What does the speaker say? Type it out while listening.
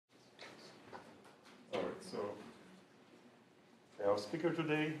Our speaker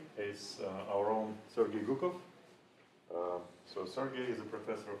today is our own Sergei Gukov. So Sergei is a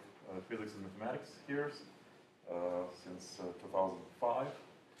professor of physics and mathematics here since 2005.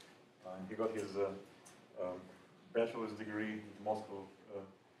 And he got his bachelor's degree in Moscow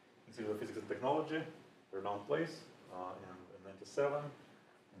Institute of Physics and Technology, a renowned place, in 97.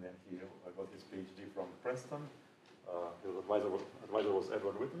 And then he got his PhD from Princeton. His advisor was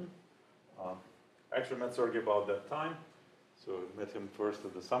Edward Witten. I actually met Sergei about that time. So I met him first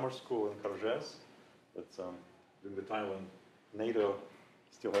at the summer school in Khargez. That's during the time when NATO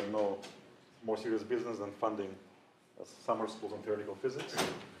still had no more serious business than funding summer schools on theoretical physics.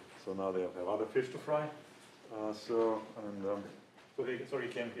 So now they have other fish to fry. So he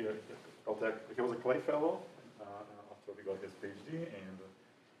came here at Caltech. He was a Clay Fellow after he got his PhD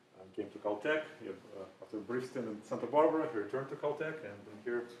and came to Caltech. After a brief stint in Santa Barbara, he returned to Caltech and been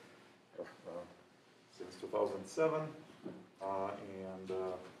here since 2007.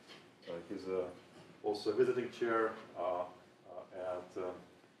 He's also a visiting chair at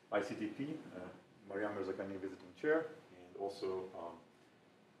ICTP, Mariam Mirzakhani visiting chair, and also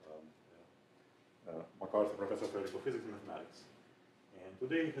MacArthur Professor of Theoretical Physics and Mathematics. And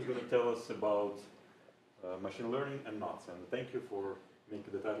today he's going to tell us about machine learning and knots. And thank you for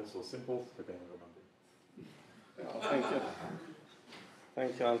making the title so simple I can remember. Well, thank you.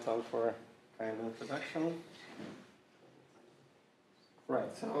 Thank you, Anton, for a kind introduction.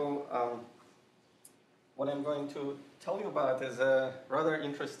 Right, so what I'm going to tell you about is a rather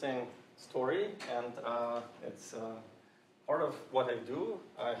interesting story, and it's part of what I do.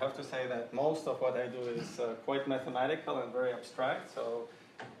 I have to say that most of what I do is quite mathematical and very abstract, so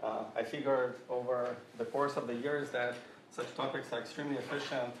I figured over the course of the years that such topics are extremely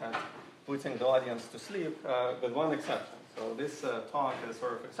efficient at putting the audience to sleep, with one exception. So this talk is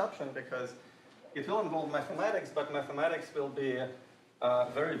sort of exception because it will involve mathematics, but mathematics will be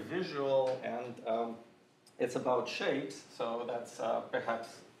very visual, and it's about shapes, so that's perhaps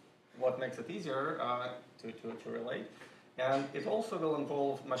what makes it easier to relate. And it also will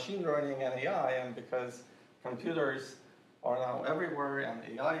involve machine learning and AI, and because computers are now everywhere and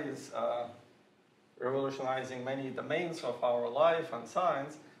AI is revolutionizing many domains of our life and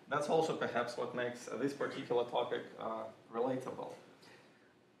science, that's also perhaps what makes this particular topic relatable.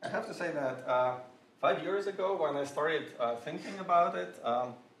 I have to say that 5 years ago, when I started thinking about it,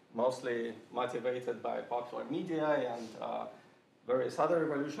 mostly motivated by popular media and various other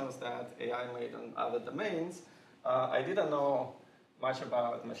revolutions that AI made in other domains, I didn't know much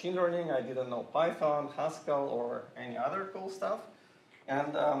about machine learning. I didn't know Python, Haskell, or any other cool stuff.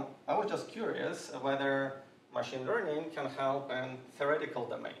 And I was just curious whether machine learning can help in theoretical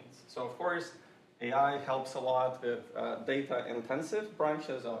domains. So of course, AI helps a lot with data-intensive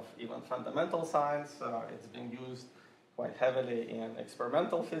branches of even fundamental science. It's being used quite heavily in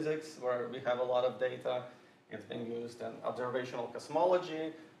experimental physics, where we have a lot of data. It's being used in observational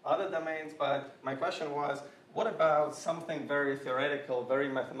cosmology, other domains. But my question was, what about something very theoretical, very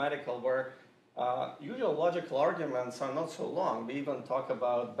mathematical, where usual logical arguments are not so long? We even talk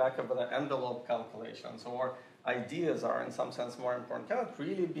about back-of-the-envelope calculations, or ideas are in some sense more important. Can it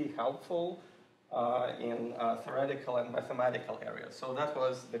really be helpful in theoretical and mathematical areas? So that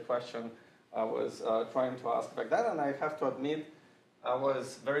was the question I was trying to ask back then, and I have to admit I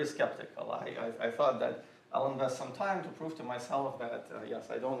was very skeptical. I thought that I'll invest some time to prove to myself that, yes,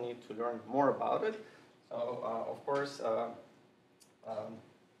 I don't need to learn more about it. So, of course,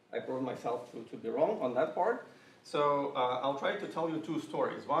 I proved myself to be wrong on that part. So I'll try to tell you two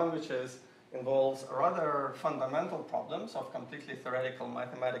stories. One which involves rather fundamental problems of completely theoretical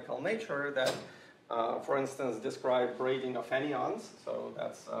mathematical nature that, for instance, describe braiding of anyons. So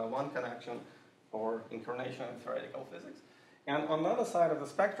that's one connection for incarnation in theoretical physics. And on the other side of the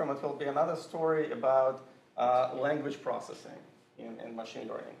spectrum, it will be another story about language processing in machine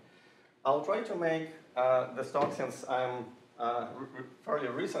learning. I'll try to make this talk, since I'm fairly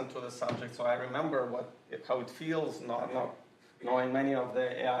recent to the subject, so I remember how it feels not knowing many of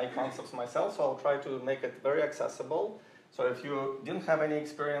the AI concepts myself, so I'll try to make it very accessible. So if you didn't have any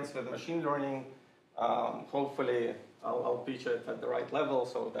experience with machine learning, hopefully I'll pitch it at the right level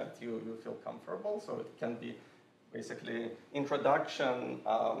so that you feel comfortable. So it can be basically introduction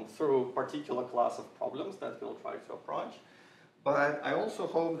through particular class of problems that we'll try to approach. But I also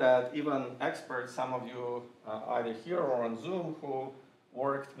hope that even experts, some of you either here or on Zoom, who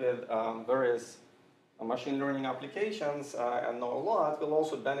worked with various machine learning applications and know a lot, will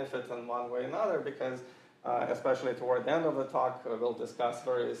also benefit in one way or another, because especially toward the end of the talk, we'll discuss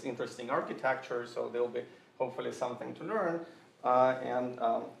various interesting architectures, so there'll be hopefully something to learn. And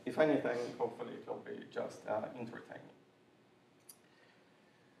if anything, hopefully it will be just entertaining.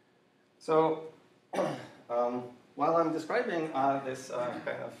 So while I'm describing this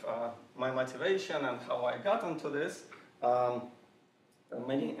kind of my motivation and how I got into this,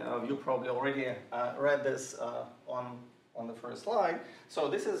 many of you probably already read this on the first slide. So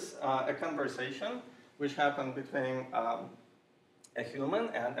this is a conversation which happened between a human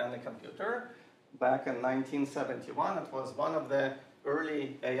and a computer back in 1971. It was one of the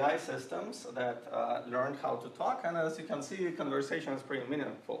early AI systems that learned how to talk, and as you can see, the conversation is pretty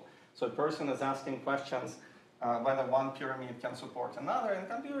meaningful. So a person is asking questions whether one pyramid can support another, and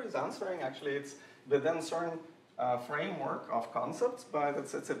the computer is answering. Actually, it's within certain framework of concepts, but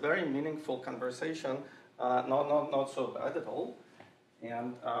it's a very meaningful conversation, not so bad at all.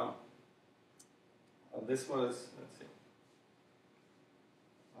 And this was, let's see.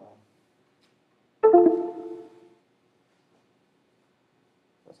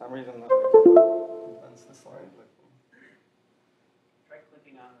 For some reason, I can advance the slide. But try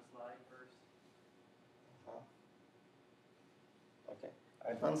clicking on the slide first. Okay,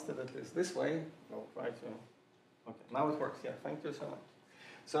 I advanced it at least this way. I'll try to. Okay, now it works. Yeah, thank you so much.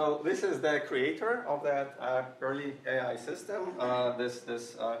 So this is the creator of that early AI system.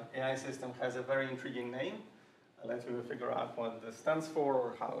 This AI system has a very intriguing name. I'll let you figure out what this stands for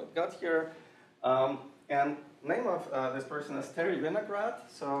or how it got here. And name of this person is Terry Winograd.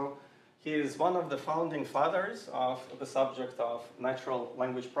 So he is one of the founding fathers of the subject of natural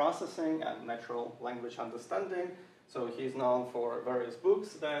language processing and natural language understanding. So he's known for various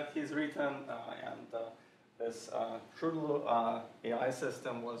books that he's written, and this Shurlu AI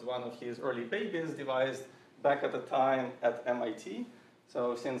system was one of his early babies devised back at the time at MIT.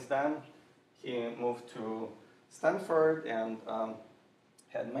 So since then, he moved to Stanford and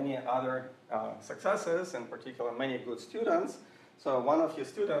had many other successes, in particular many good students. So one of his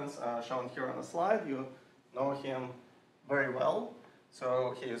students, shown here on the slide, you know him very well.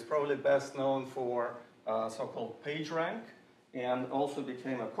 So he is probably best known for so-called PageRank, and also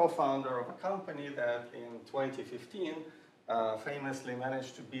became a co-founder of a company that in 2015 famously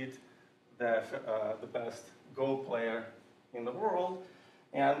managed to beat the best Go player in the world.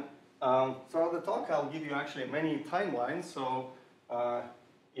 And throughout the talk, I'll give you actually many timelines. So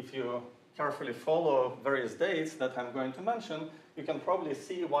if you carefully follow various dates that I'm going to mention, you can probably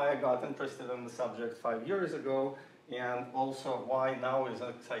see why I got interested in the subject 5 years ago, and also why now is an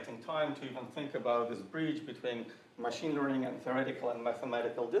exciting time to even think about this bridge between machine learning and theoretical and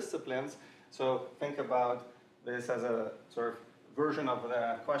mathematical disciplines. So think about this as a sort of version of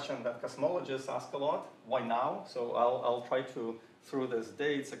the question that cosmologists ask a lot, why now? So I'll try to, through these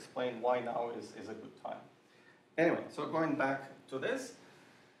dates, explain why now is a good time. Anyway, so going back to this,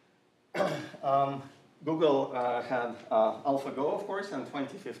 Google had AlphaGo, of course, in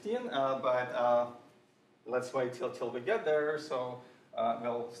 2015, but let's wait till we get there. So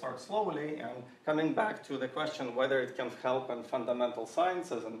we'll start slowly, and coming back to the question whether it can help in fundamental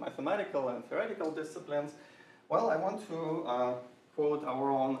sciences and mathematical and theoretical disciplines. Well, I want to quote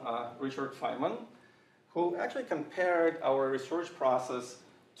our own Richard Feynman, who actually compared our research process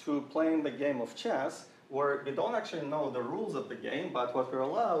to playing the game of chess, where we don't actually know the rules of the game, but what we're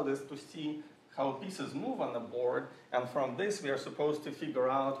allowed is to see how pieces move on the board, and from this we are supposed to figure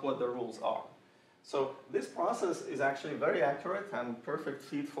out what the rules are. So this process is actually very accurate and perfect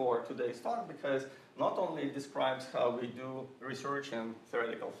fit for today's talk, because not only it describes how we do research in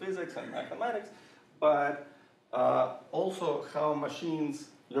theoretical physics and mathematics, but also how machines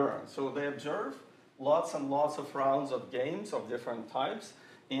learn. So they observe lots and lots of rounds of games of different types,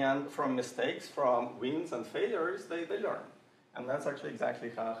 and from mistakes, from wins and failures, they learn. And that's actually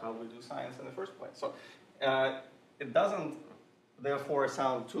exactly how we do science in the first place. So it doesn't, therefore,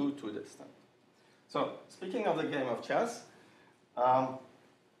 sound too distant. So speaking of the game of chess,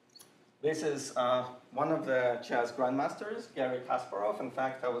 this is one of the chess grandmasters, Garry Kasparov. In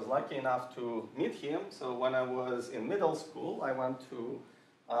fact, I was lucky enough to meet him. So when I was in middle school, I went to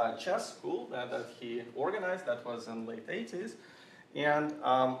a chess school that he organized. That was in the late 80s. And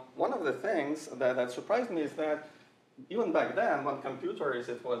one of the things that surprised me is that even back then, when computers,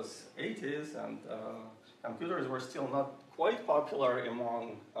 it was 80s, and computers were still not quite popular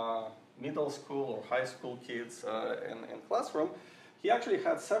among middle school or high school kids in classroom, he actually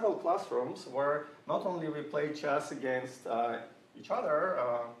had several classrooms where not only we played chess against each other,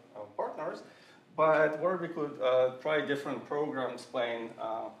 partners, but where we could try different programs playing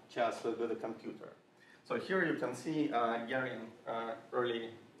chess with a computer. So here you can see Gary in early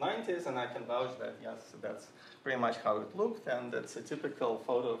 90s, and I can vouch that, yes, that's pretty much how it looked, and it's a typical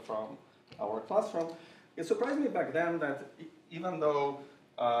photo from our classroom. It surprised me back then that even though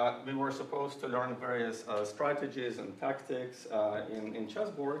we were supposed to learn various strategies and tactics in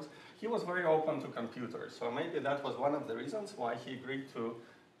chessboards. He was very open to computers, so maybe that was one of the reasons why he agreed to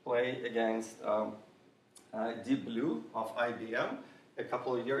play against Deep Blue of IBM a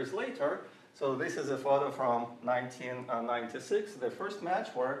couple of years later. So this is a photo from 1996, the first match,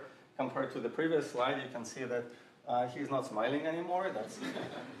 where compared to the previous slide, you can see that he's not smiling anymore. That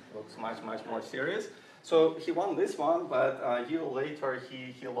looks much, much more serious. So he won this one, but a year later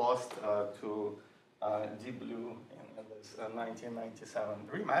he lost to Deep Blue in this 1997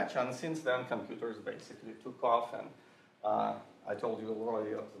 rematch. And since then, computers basically took off. And I told you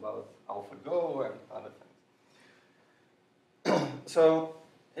already about AlphaGo and other things. So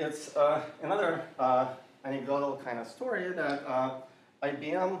it's another anecdotal kind of story that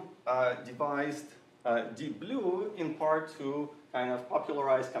IBM devised Deep Blue in part to kind of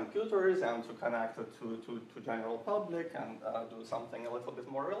popularize computers and to connect it to general public and do something a little bit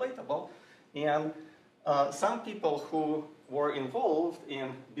more relatable. And some people who were involved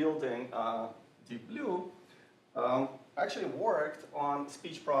in building Deep Blue actually worked on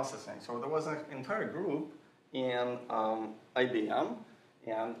speech processing. So there was an entire group in IBM,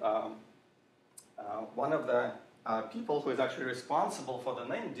 and one of the people who is actually responsible for the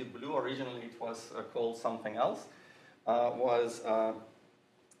name Deep Blue, originally it was called something else, was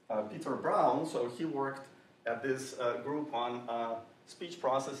Peter Brown. So he worked at this group on speech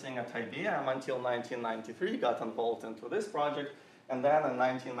processing at IBM until 1993, got involved into this project, and then in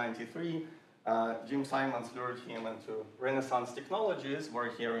 1993, Jim Simons lured him into Renaissance Technologies, where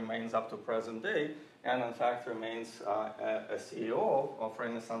he remains up to present day, and in fact remains a CEO of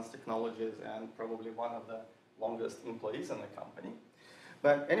Renaissance Technologies and probably one of the longest employees in the company.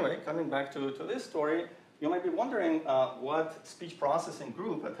 But anyway, coming back to this story, you might be wondering what speech processing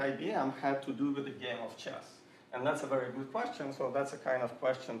group at IBM had to do with the game of chess. And that's a very good question, so that's a kind of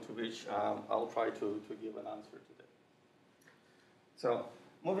question to which I'll try to give an answer today. So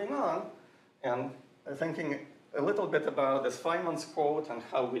moving on, and thinking a little bit about this Feynman's quote and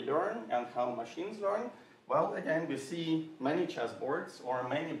how we learn and how machines learn. Well, again, we see many chessboards or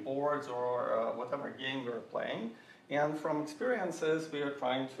many boards or whatever game we're playing. And from experiences, we are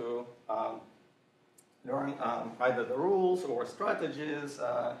trying to learn either the rules or strategies,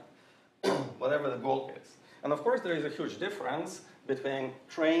 whatever the goal is. And of course, there is a huge difference between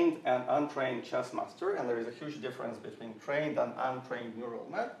trained and untrained chess master, and there is a huge difference between trained and untrained neural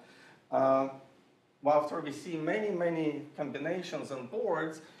net. After we see many, many combinations on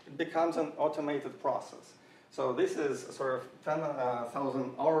boards, it becomes an automated process. So this is sort of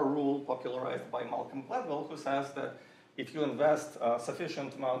 10,000-hour rule popularized by Malcolm Gladwell, who says that if you invest a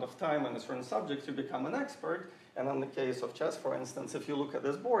sufficient amount of time in a certain subject, you become an expert. And in the case of chess, for instance, if you look at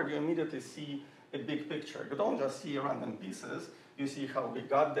this board, you immediately see a big picture. You don't just see random pieces. You see how we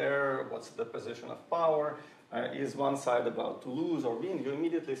got there, what's the position of power, is one side about to lose or win. You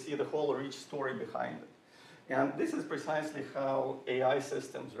immediately see the whole rich story behind it. And this is precisely how AI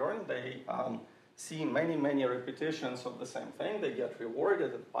systems learn. They see many, many repetitions of the same thing. They get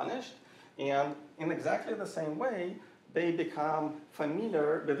rewarded and punished. And in exactly the same way, they become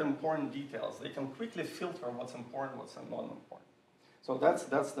familiar with important details. They can quickly filter what's important, what's not important. So that's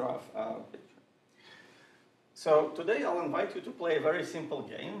the rough picture. So today I'll invite you to play a very simple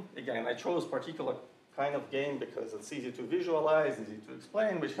game. Again, I chose particular kind of game because it's easy to visualize, easy to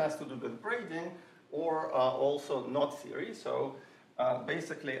explain, which has to do with braiding or also knot theory. So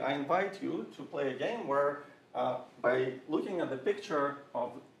basically, I invite you to play a game where by looking at the picture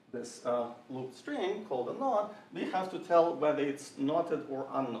of this looped string called a knot, we have to tell whether it's knotted or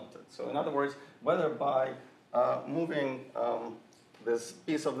unknotted. So in other words, whether by moving this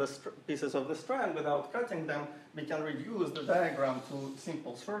pieces of the strand without cutting them, we can reduce the diagram to a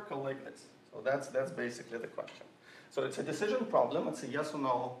simple circle like this. So that's basically the question. So it's a decision problem. It's a yes or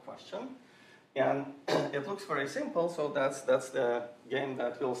no question. And it looks very simple, so that's the game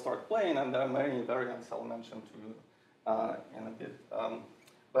that we'll start playing, and there are many variants I'll mention to you in a bit.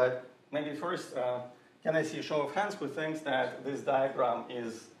 But maybe first, can I see a show of hands who thinks that this diagram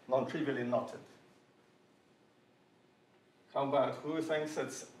is non-trivially knotted? How about who thinks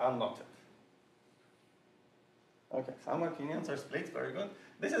it's unknotted? Okay, some opinions are split, very good.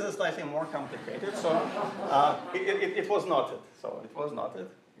 This is a slightly more complicated, so it was knotted. So it was knotted,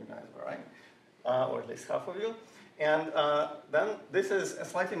 you guys were right, or at least half of you. And then this is a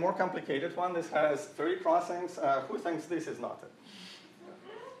slightly more complicated one. This has 3 crossings. Who thinks this is knotted?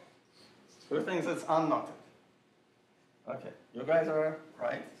 Who thinks it's unknotted? Okay, you guys are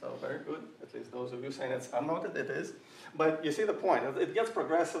right, so very good. At least those of you saying it's unknotted, it is. But you see the point. It gets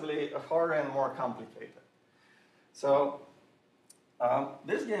progressively harder and more complicated. So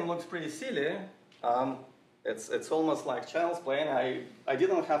This game looks pretty silly. It's almost like child's play, and I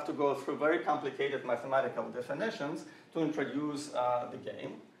didn't have to go through very complicated mathematical definitions to introduce the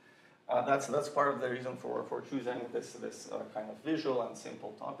game. That's part of the reason for choosing this kind of visual and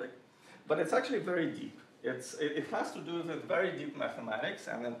simple topic. But it's actually very deep. It has to do with very deep mathematics,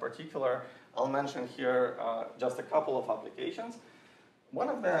 and in particular, I'll mention here just a couple of applications. One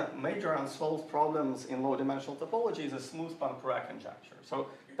of the major unsolved problems in low-dimensional topology is a smooth Poincare conjecture. So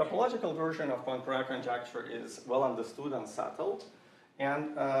topological version of Poincare conjecture is well understood and settled,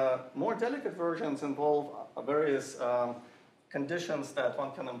 and more delicate versions involve various conditions that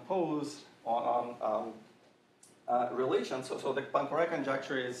one can impose on relations. So the Poincare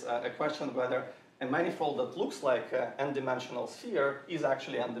conjecture is a question whether a manifold that looks like an n-dimensional sphere is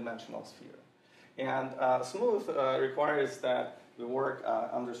actually an n-dimensional sphere. And smooth requires that we work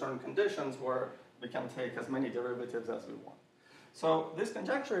under certain conditions where we can take as many derivatives as we want. So this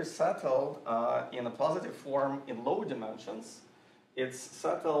conjecture is settled in a positive form in low dimensions. It's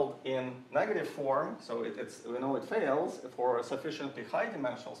settled in negative form, so we know it fails for sufficiently high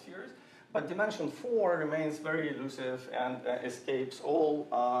dimensional spheres, but dimension 4 remains very elusive and escapes all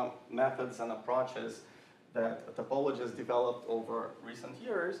methods and approaches that topologists developed over recent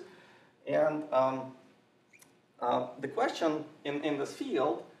years. And the question in this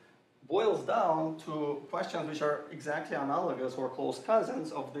field boils down to questions which are exactly analogous or close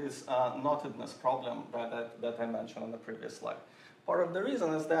cousins of this knottedness problem that I mentioned on the previous slide. Part of the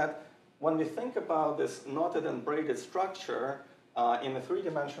reason is that when we think about this knotted and braided structure in a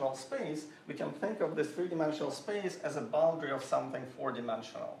three-dimensional space, we can think of this three-dimensional space as a boundary of something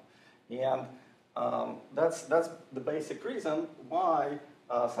four-dimensional. And that's the basic reason why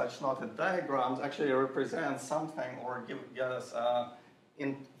such knotted diagrams actually represent something or get us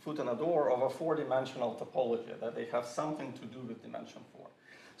in foot in the door of a four-dimensional topology, that they have something to do with dimension 4.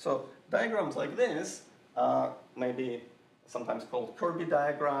 So diagrams like this, maybe sometimes called Kirby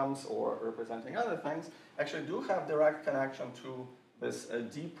diagrams or representing other things, actually do have direct connection to this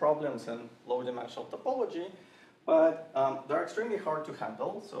deep problems in low-dimensional topology, but they're extremely hard to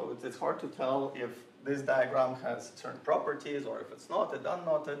handle, so it's hard to tell if this diagram has certain properties or if it's knotted,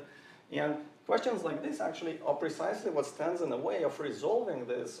 unknotted, and questions like this actually are precisely what stands in the way of resolving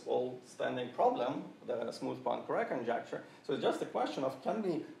this old-standing problem, the smooth Poincare conjecture. So it's just a question of, can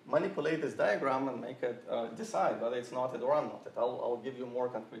we manipulate this diagram and make it decide whether it's knotted or unknotted? I'll give you more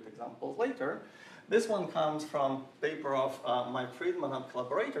concrete examples later. This one comes from a paper of Mike Friedman and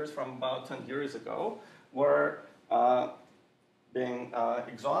collaborators from about 10 years ago, where being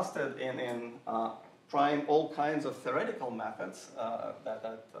exhausted in trying all kinds of theoretical methods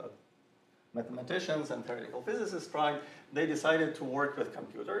that mathematicians and theoretical physicists tried, they decided to work with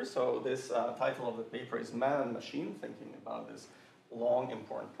computers. So this title of the paper is Man and Machine, thinking about this long,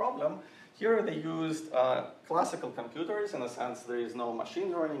 important problem. Here they used classical computers. In a sense, there is no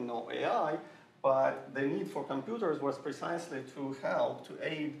machine learning, no AI, but the need for computers was precisely to help, to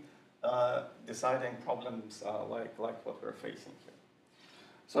aid deciding problems like what we're facing here.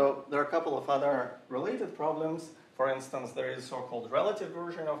 So there are a couple of other related problems. For instance, there is a so-called relative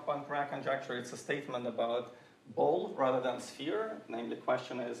version of Poincare conjecture. It's a statement about ball rather than sphere. Namely, the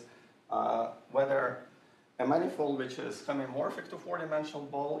question is whether a manifold which is homeomorphic to four-dimensional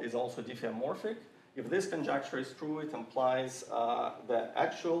ball is also diffeomorphic. If this conjecture is true, it implies the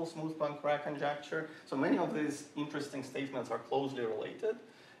actual smooth Poincare conjecture. So many of these interesting statements are closely related.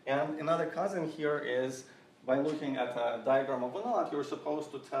 And another cousin here is, by looking at a diagram of a knot, you're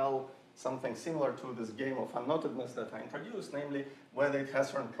supposed to tell something similar to this game of unnottedness that I introduced, namely whether it has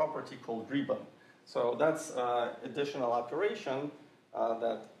a certain property called ribbon. So that's additional operation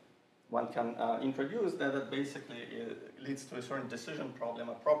that one can introduce that basically leads to a certain decision problem,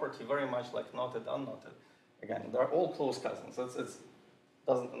 a property very much like knotted, unknotted. Again, they're all close cousins. It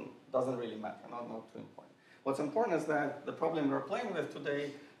doesn't really matter, not too important. What's important is that the problem we're playing with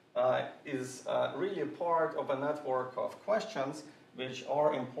today is really part of a network of questions which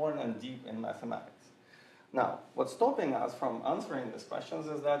are important and deep in mathematics. Now, what's stopping us from answering these questions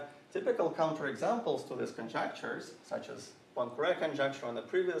is that typical counterexamples to these conjectures, such as Poincare conjecture on the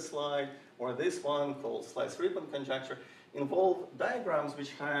previous slide, or this one called slice-ribbon conjecture, involve diagrams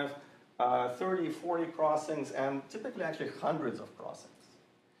which have 30, 40 crossings, and typically actually hundreds of crossings.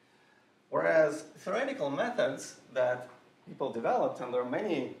 Whereas theoretical methods that people developed, and there are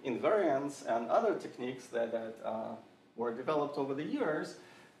many invariants and other techniques that were developed over the years,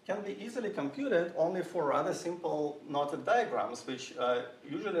 can be easily computed only for rather simple knotted diagrams, which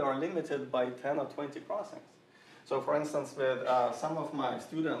usually are limited by 10 or 20 crossings. So for instance, with some of my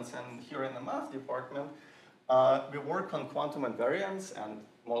students and here in the math department, We work on quantum invariance, and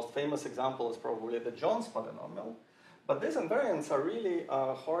most famous example is probably the Jones polynomial. But these invariants are really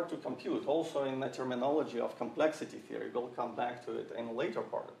hard to compute, also in the terminology of complexity theory. We'll come back to it in a later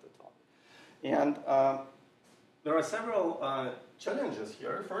part of the talk. And there are several challenges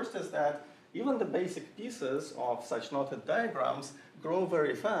here. First is that even the basic pieces of such knotted diagrams grow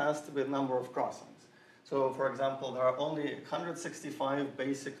very fast with number of crossings. So, for example, there are only 165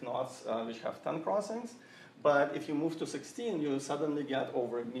 basic knots which have 10 crossings. But if you move to 16, you suddenly get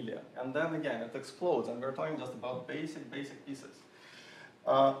over 1 million. And then again, it explodes. And we're talking just about basic pieces.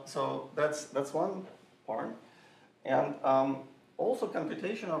 So that's one part. And also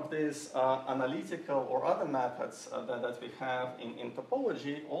computation of these analytical or other methods that we have in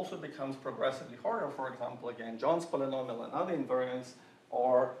topology also becomes progressively harder. For example, again, Jones polynomial and other invariants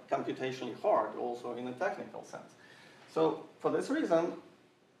are computationally hard also in a technical sense. So for this reason,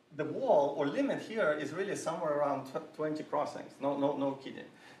 the wall or limit here is really somewhere around 20 crossings. No kidding.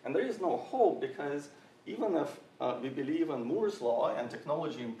 And there is no hope, because even if we believe in Moore's law and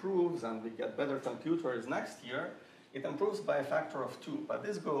technology improves and we get better computers next year, it improves by a factor of 2. But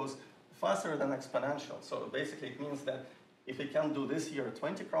this goes faster than exponential. So basically it means that if we can do this year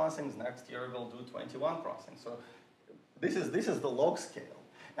 20 crossings, next year we'll do 21 crossings. So this is the log scale.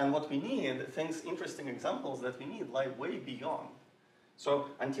 And what we need, interesting examples that we need lie way beyond. So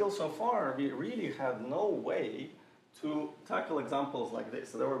until so far, we really had no way to tackle examples like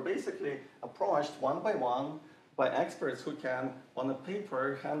this. So they were basically approached one by one by experts who can, on a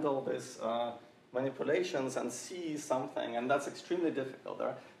paper, handle these manipulations and see something, and that's extremely difficult. There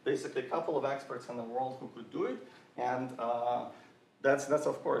are basically a couple of experts in the world who could do it, and that's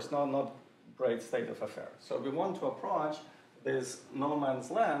of course not great state of affairs. So we want to approach this no man's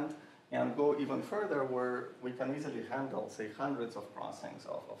land and go even further, where we can easily handle, say, hundreds of crossings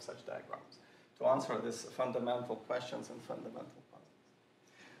of such diagrams to answer these fundamental questions and fundamental puzzles.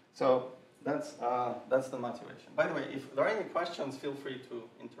 So that's the motivation. By the way, if there are any questions, feel free to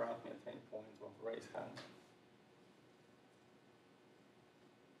interrupt me at any point or raise hand.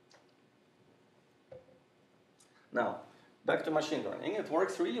 Now, back to machine learning. It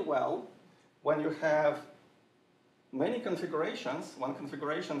works really well when you have many configurations. One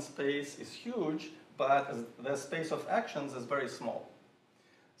configuration space is huge, but the space of actions is very small.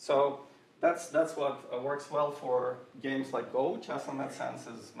 So that's what works well for games like Go. Chess in that sense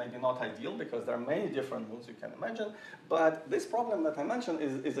is maybe not ideal because there are many different moves you can imagine. But this problem that I mentioned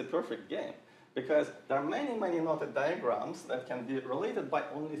is a perfect game, because there are many knotted diagrams that can be related by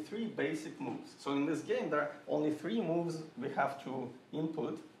only 3 basic moves. So in this game, there are only 3 moves we have to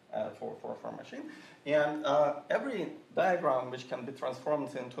input for a machine. And every diagram which can be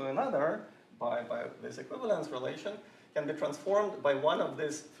transformed into another by this equivalence relation can be transformed by one of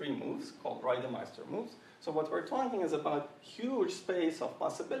these 3 moves called Reidemeister moves. So what we're talking is about huge space of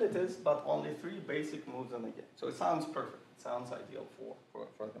possibilities, but only 3 basic moves in the game. So it sounds perfect. It sounds ideal for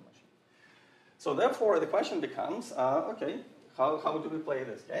the machine. So therefore, the question becomes, okay, how do we play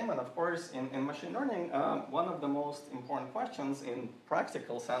this game? And of course, in machine learning, one of the most important questions in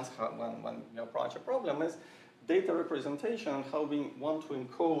practical sense when you approach a problem is data representation, how we want to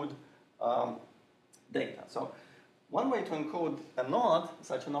encode data. So one way to encode a knot,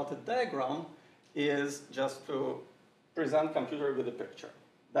 such a knotted diagram, is just to present computer with a picture.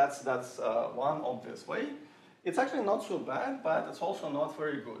 That's one obvious way. It's actually not so bad, but it's also not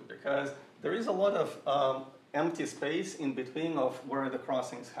very good, because there is a lot of empty space in between of where the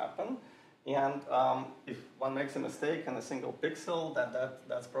crossings happen. And if one makes a mistake in a single pixel,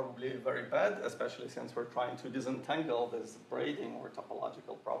 that's probably very bad, especially since we're trying to disentangle this braiding or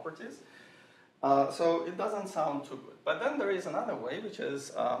topological properties. So it doesn't sound too good. But then there is another way, which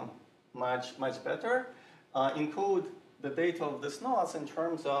is much better. Encode the data of these knots in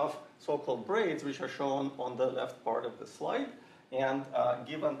terms of so-called braids, which are shown on the left part of the slide. And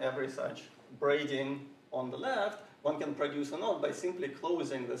given every such braiding on the left, one can produce a knot by simply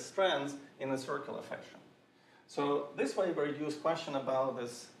closing the strands in a circular fashion. So this way we reduce question about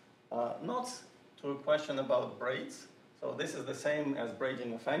this knots to a question about braids. So this is the same as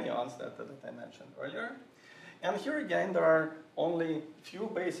braiding of anyons that I mentioned earlier. And here again, there are only few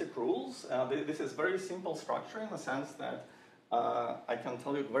basic rules. This is very simple structure in the sense that I can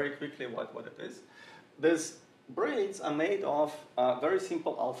tell you very quickly what it is. These braids are made of a very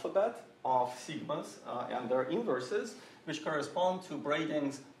simple alphabet of sigmas and their inverses, which correspond to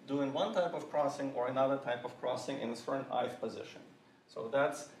braidings doing one type of crossing or another type of crossing in a certain ith position. So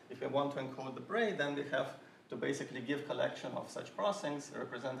that's, if we want to encode the braid, then we have to basically give collection of such crossings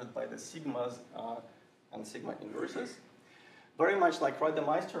represented by the sigmas and sigma inverses. Very much like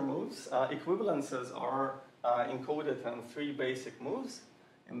Reidemeister moves, equivalences are encoded in 3 basic moves,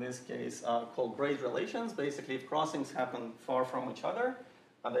 in this case called grade relations. Basically, if crossings happen far from each other,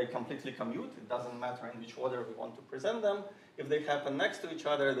 they completely commute. It doesn't matter in which order we want to present them. If they happen next to each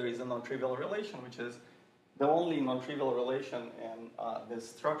other, there is a non-trivial relation, which is the only non-trivial relation in this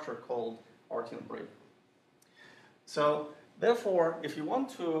structure called Artin break. So therefore, if you want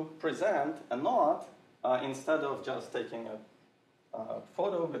to present a knot, instead of just taking a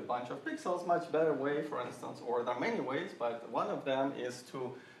photo with a bunch of pixels, much better way, for instance, or there are many ways, but one of them is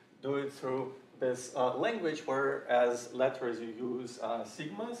to do it through this language where as letters you use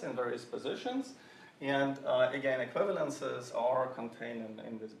sigmas in various positions. And again, equivalences are contained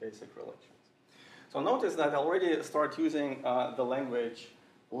in these basic relations. So notice that I already start using the language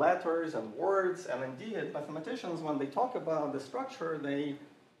letters and words, and indeed mathematicians, when they talk about the structure, they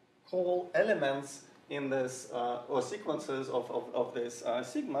call elements in this, or sequences of these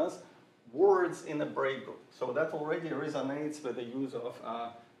sigmas, words in a break group. So that already resonates with the use of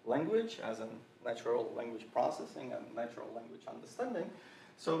language as in natural language processing and natural language understanding.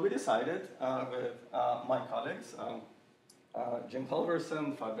 So we decided with my colleagues, Jim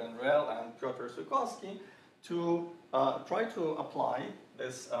Halverson, Fabian Ruel, and Piotr Sukowski, to try to apply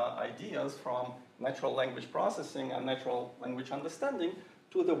these ideas from natural language processing and natural language understanding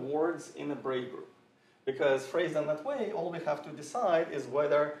to the words in a break group. Because phrased in that way, all we have to decide is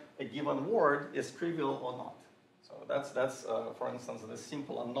whether a given word is trivial or not. So that's for instance, the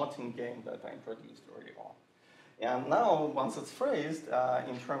simple unknotting game that I introduced earlier on. And now, once it's phrased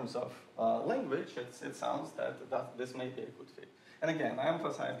in terms of language, it sounds that this may be a good fit. And again, I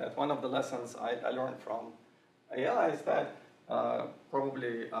emphasize that one of the lessons I learned from AI is that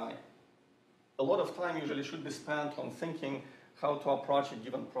probably a lot of time usually should be spent on thinking how to approach a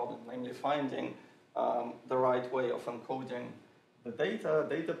given problem, namely finding the right way of encoding the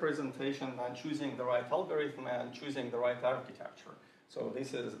data presentation, and choosing the right algorithm and choosing the right architecture. So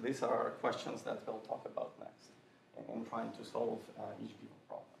these are questions that we'll talk about next in trying to solve each given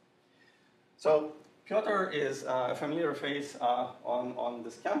problem. So Piotr is a familiar face on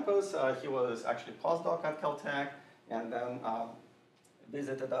this campus. He was actually postdoc at Caltech, and then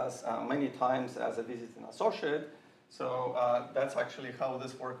visited us many times as a visiting associate. So that's actually how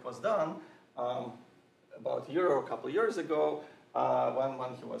this work was done. About a year or a couple of years ago,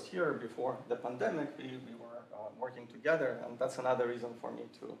 when he was here before the pandemic, we were working together, and that's another reason for me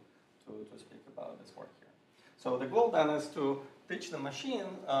to speak about this work here. So the goal then is to teach the machine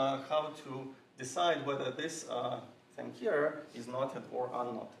how to decide whether this thing here is knotted or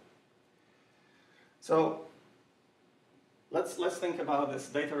unknotted. So let's think about this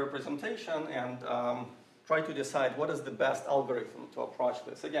data representation and try to decide what is the best algorithm to approach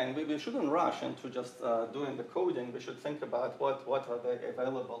this. Again, we shouldn't rush into just doing the coding. We should think about what are the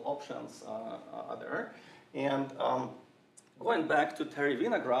available options are there. And going back to Terry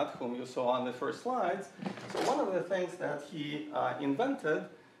Winograd, whom you saw on the first slides, so one of the things that he invented,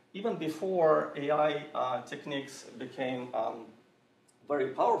 even before AI techniques became very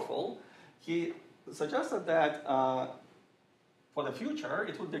powerful, he suggested that for the future,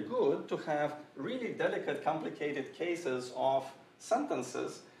 it would be good to have really delicate, complicated cases of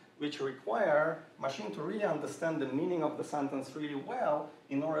sentences which require machine to really understand the meaning of the sentence really well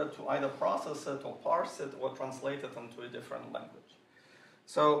in order to either process it or parse it or translate it into a different language.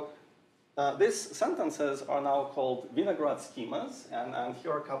 So these sentences are now called Winograd schemas, and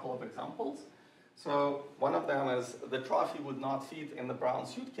here are a couple of examples. So one of them is the trophy would not fit in the brown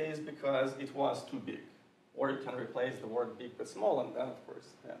suitcase because it was too big. Or you can replace the word big with small, and then, of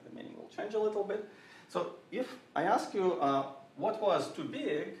course, the meaning will change a little bit. So if I ask you what was too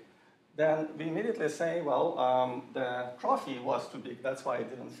big, then we immediately say, well, the trophy was too big, that's why it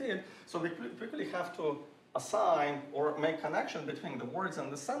didn't fit. So we quickly have to assign or make connection between the words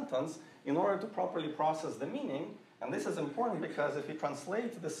and the sentence in order to properly process the meaning. And this is important because if we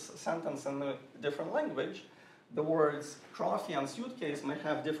translate this sentence in a different language, the words trophy and suitcase may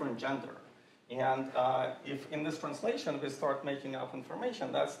have different gender. And if in this translation we start making up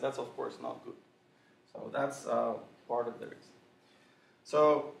information, that's of course not good. So that's part of the reason.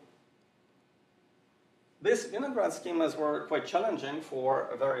 So these Winograd schemas were quite challenging for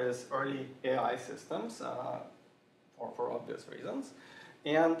various early AI systems for obvious reasons.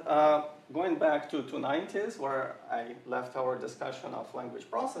 And going back to 90s, where I left our discussion of language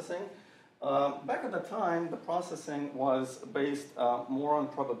processing, back at the time, the processing was based more on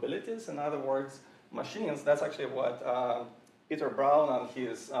probabilities. In other words, machines, that's actually what Peter Brown and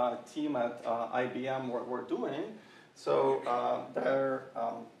his team at IBM were doing. So their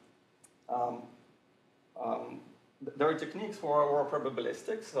techniques were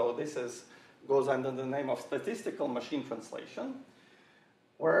probabilistic. So this is goes under the name of statistical machine translation,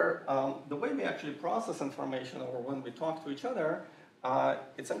 where the way we actually process information or when we talk to each other,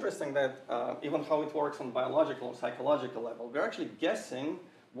 it's interesting that even how it works on biological or psychological level, we're actually guessing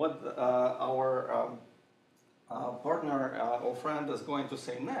what our partner or friend is going to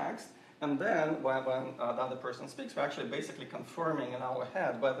say next, and then when the other person speaks, we're actually basically confirming in our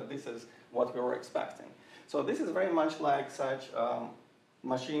head whether this is what we were expecting. So this is very much like such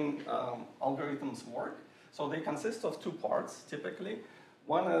machine algorithms work. So they consist of two parts, typically.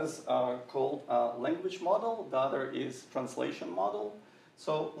 One is called language model, the other is translation model.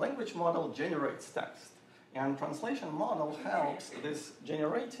 So language model generates text, and translation model helps this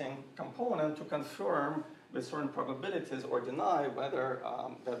generating component to confirm with certain probabilities or deny whether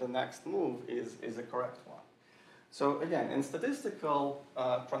that the next move is a correct one. So again, in statistical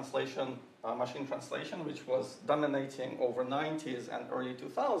translation, machine translation, which was dominating over 90s and early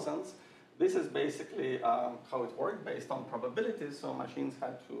 2000s, this is basically how it worked based on probabilities. So machines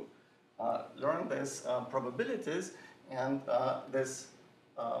had to learn these probabilities, and this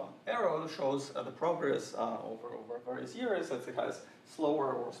arrow shows the progress over various years as it has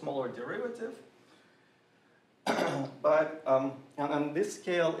slower or smaller derivative. But and this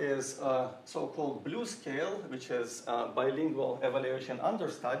scale is so-called blue scale, which is bilingual evaluation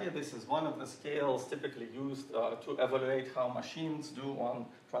understudy. This is one of the scales typically used to evaluate how machines do on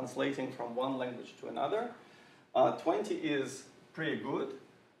translating from one language to another. 20 is pretty good,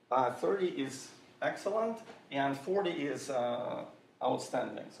 30 is excellent, and 40 is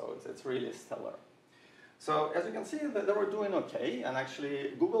outstanding. So it's really stellar. So as you can see, they were doing okay, and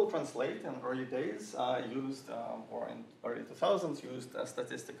actually Google Translate in early days used, or in early 2000s, used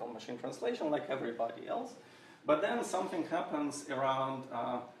statistical machine translation like everybody else. But then something happens around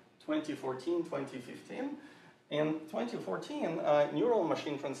 2014, 2015. In 2014, neural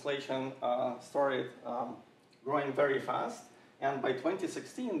machine translation started growing very fast, and by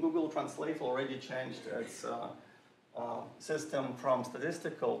 2016, Google Translate already changed its system from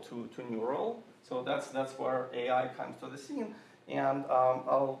statistical to neural. So that's where AI comes to the scene, and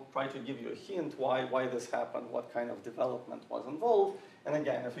I'll try to give you a hint why this happened, what kind of development was involved. And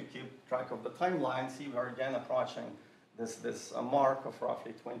again, if you keep track of the timeline, see we're again approaching this mark of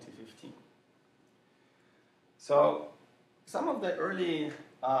roughly 2015. So some of the early,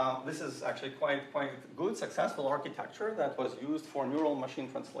 this is actually quite good, successful architecture that was used for neural machine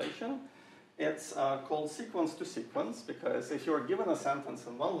translation. It's called sequence to sequence, because if you're given a sentence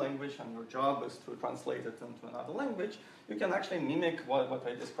in one language and your job is to translate it into another language, you can actually mimic what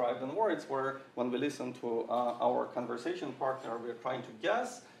I described in words, where when we listen to our conversation partner, we're trying to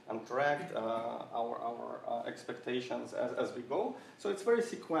guess and correct our expectations as we go. So it's very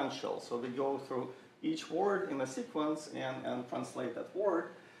sequential. So we go through each word in a sequence and translate that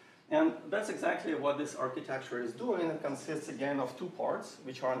word. And that's exactly what this architecture is doing. It consists, again, of two parts,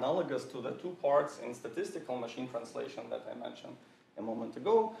 which are analogous to the two parts in statistical machine translation that I mentioned a moment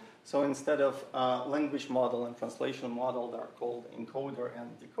ago. So instead of language model and translation model, they're called encoder and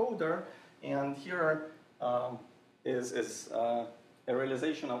decoder. And here is a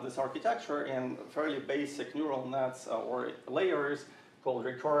realization of this architecture in fairly basic neural nets or layers called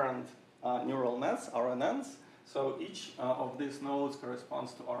recurrent neural nets, RNNs. So each of these nodes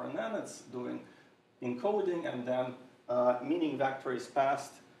corresponds to RNN. It's doing encoding, and then meaning vector is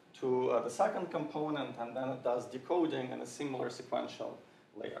passed to the second component, and then it does decoding in a similar sequential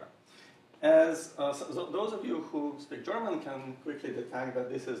layer. So those of you who speak German can quickly detect that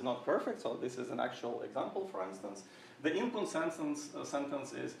this is not perfect. So this is an actual example, for instance. The input sentence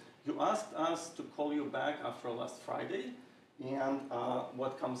is, you asked us to call you back after last Friday, and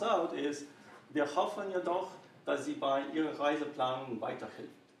what comes out is, wir hoffen jedoch, dass sie bei ihrer Reiseplanung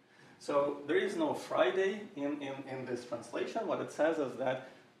weiterhilft. So there is no Friday in this translation. What it says is that,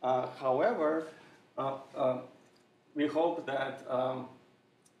 however, we hope that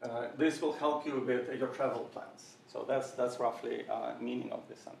this will help you with your travel plans. So that's roughly meaning of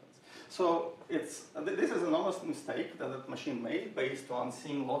this sentence. So this is an honest mistake that the machine made based on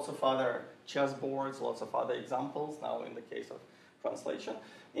seeing lots of other chessboards, lots of other examples, now in the case of translation.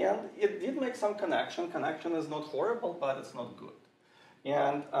 And it did make some connection. Connection is not horrible, but it's not good.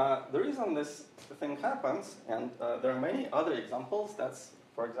 And the reason this thing happens, and there are many other examples, that's,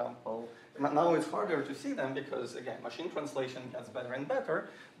 for example, now it's harder to see them because, again, machine translation gets better and better,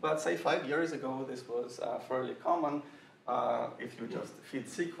 but say 5 years ago, this was fairly common. If you just feed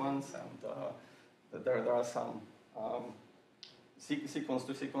sequence, and there are some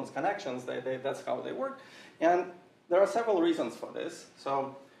sequence-to-sequence connections, that's how they work. And there are several reasons for this.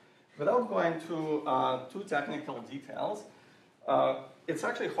 So without going to too technical details, it's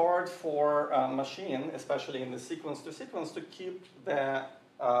actually hard for a machine, especially in the sequence-to-sequence, to keep the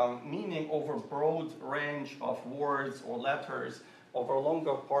meaning over a broad range of words or letters over a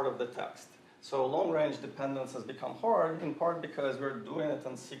longer part of the text. So long-range dependence has become hard, in part because we're doing it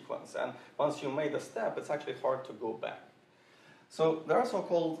in sequence. And once you made a step, it's actually hard to go back. So there are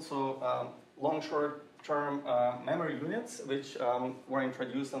so-called long short-term memory units, which were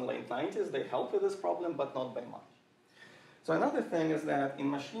introduced in the late 90s. They help with this problem, but not by much. So another thing is that in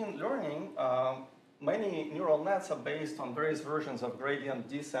machine learning, many neural nets are based on various versions of gradient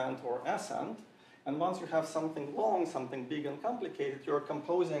descent or ascent. And once you have something long, something big and complicated, you're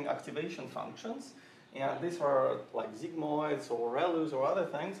composing activation functions. And these are like sigmoids or ReLUs or other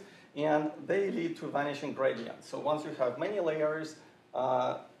things. And they lead to vanishing gradients. So once you have many layers,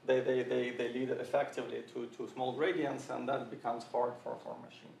 they lead effectively to small gradients, and that becomes hard for a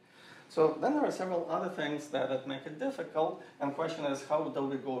machine. So then there are several other things that make it difficult, and the question is, how do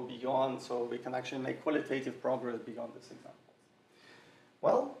we go beyond so we can actually make qualitative progress beyond this example?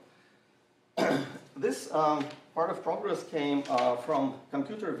 Well, this part of progress came from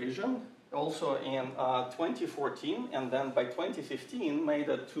computer vision, also in 2014, and then by 2015 made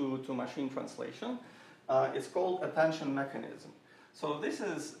it to machine translation. It's called attention mechanism. So this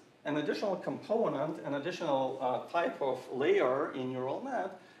is an additional component, an additional type of layer in neural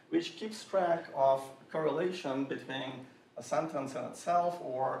net, which keeps track of correlation between a sentence in itself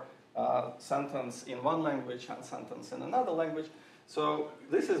or a sentence in one language and sentence in another language. So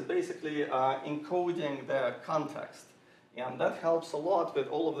this is basically encoding the context. And that helps a lot with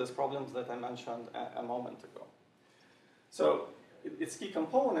all of these problems that I mentioned a moment ago. So its key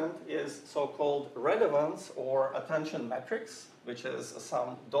component is so-called relevance or attention metrics, which is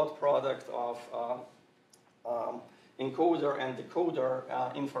some dot product of encoder and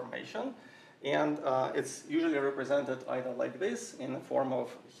decoder information. And it's usually represented either like this in the form of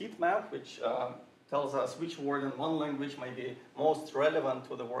heat map, which tells us which word in one language may be most relevant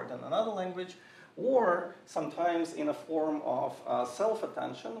to the word in another language, or sometimes in a form of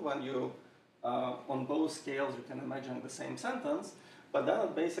self-attention, when you, on both scales, you can imagine the same sentence, but then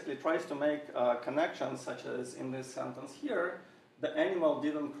it basically tries to make connections, such as in this sentence here, the animal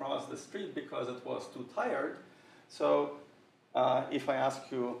didn't cross the street because it was too tired. So if I ask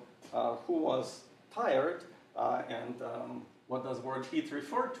you who was tired and what does word eat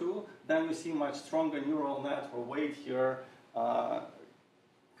refer to, then you see much stronger neural net or weight here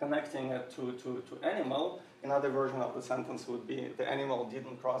connecting it to animal. Another version of the sentence would be the animal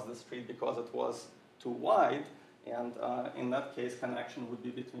didn't cross the street because it was too wide. And in that case, connection would be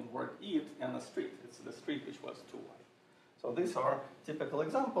between word eat and a street. It's the street which was too wide. So these are typical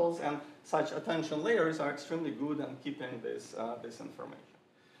examples, and such attention layers are extremely good in keeping this information.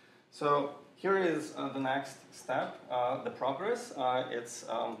 So here is the next step, the progress. It's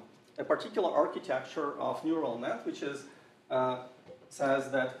a particular architecture of neural net, which is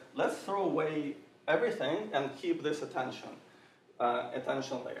says that let's throw away everything and keep this attention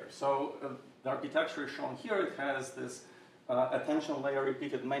layer. So the architecture is shown here. It has this attention layer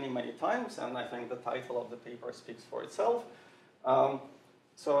repeated many, many times, and I think the title of the paper speaks for itself.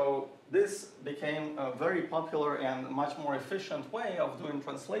 So this became a very popular and much more efficient way of doing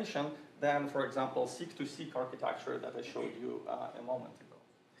translation than, for example, seek-to-seek architecture that I showed you a moment ago.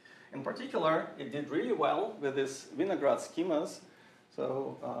 In particular, it did really well with these vinaigrette schemas.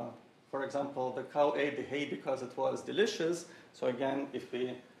 So, for example, the cow ate the hay because it was delicious. So again, if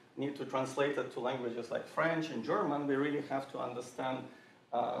we need to translate it to languages like French and German, we really have to understand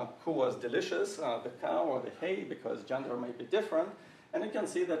who was delicious, the cow or the hay, because gender may be different. And you can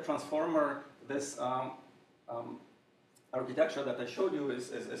see that transformer, this architecture that I showed you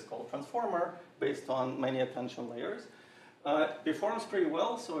is called transformer, based on many attention layers. Performs pretty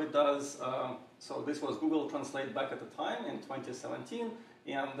well, so it does, so this was Google Translate back at the time in 2017,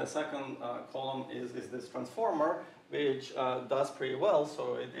 and the second column is this transformer, which does pretty well,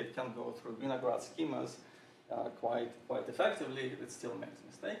 so it can go through vinaigrette schemas quite effectively. It still makes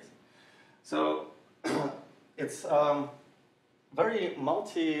mistakes. So it's very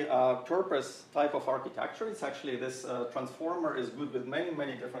multi-purpose type of architecture. It's actually, this transformer is good with many,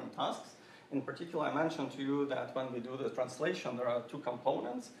 many different tasks. In particular, I mentioned to you that when we do the translation, there are two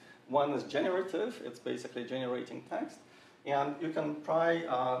components. One is generative. It's basically generating text. And you can try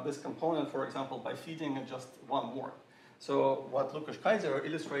this component, for example, by feeding it just one word. So what Lukas Kaiser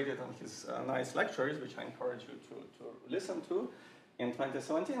illustrated in his nice lectures, which I encourage you to listen to, in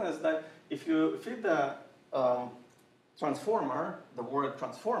 2017, is that if you feed the transformer, the word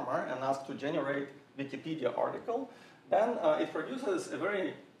transformer, and ask to generate Wikipedia article, then it produces a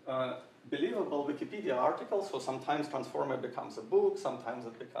very believable Wikipedia article. So sometimes Transformer becomes a book, sometimes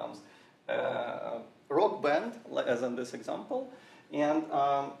it becomes a rock band, as in this example. And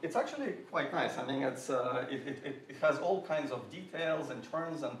it's actually quite nice. I mean, it has all kinds of details and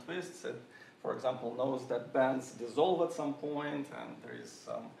turns and twists. It, for example, knows that bands dissolve at some point, and there is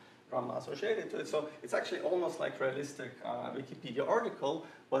some drama associated to it. So it's actually almost like realistic Wikipedia article,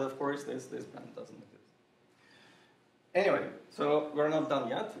 but of course this band doesn't exist. Anyway, so we're not done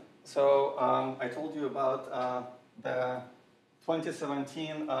yet. So I told you about the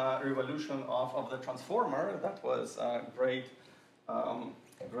 2017 revolution of the Transformer. That was great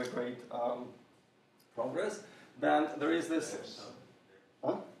progress. Then there is this.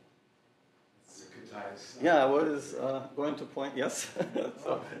 Huh? Yeah, I was going to point. Yes,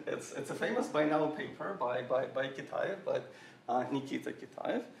 so it's a famous by now paper by Kitaev, but Nikita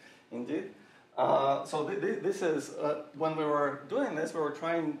Kitaev, indeed. So this is when we were doing this, we were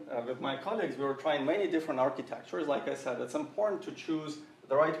trying with my colleagues. We were trying many different architectures. Like I said, it's important to choose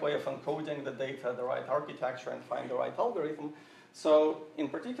the right way of encoding the data, the right architecture, and find the right algorithm. So in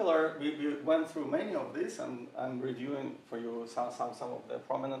particular, we went through many of these, and I'm reviewing for you some of the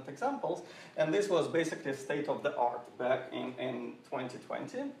prominent examples. And this was basically state of the art back in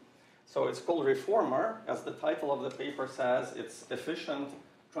 2020. So it's called Reformer, as the title of the paper says. It's efficient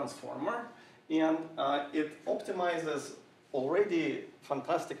transformer, and it optimizes already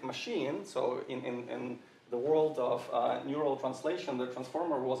fantastic machine. So in the world of neural translation, the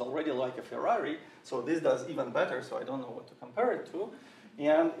transformer was already like a Ferrari, so this does even better, so I don't know what to compare it to.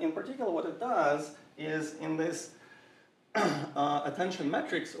 And in particular, what it does is in this attention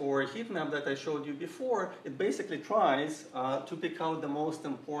matrix or heat map that I showed you before, it basically tries to pick out the most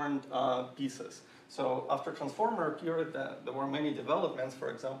important pieces. So after transformer appeared, there were many developments.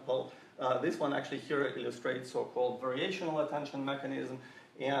 For example, this one actually here illustrates so-called variational attention mechanism.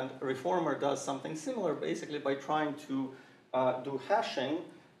 And Reformer does something similar, basically by trying to do hashing,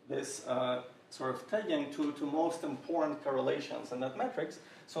 this sort of tagging to most important correlations in that matrix,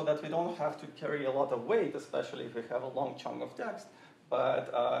 so that we don't have to carry a lot of weight, especially if we have a long chunk of text,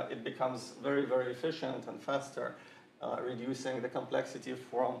 but it becomes very, very efficient and faster, reducing the complexity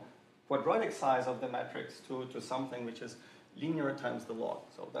from quadratic size of the matrix to something which is linear times the log.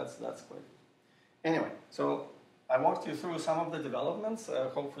 So that's quick. Anyway, so I walked you through some of the developments.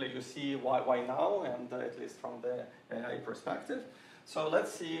 Hopefully you see why now, and at least from the AI perspective. So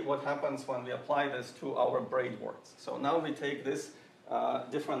let's see what happens when we apply this to our braid words. So now we take this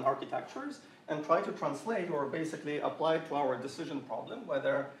different architectures and try to translate or basically apply to our decision problem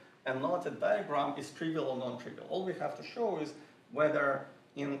whether a knotted diagram is trivial or non-trivial. All we have to show is whether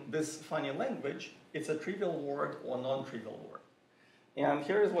in this funny language it's a trivial word or non-trivial word. And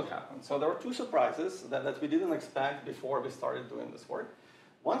here is what happened. So there were two surprises that we didn't expect before we started doing this work.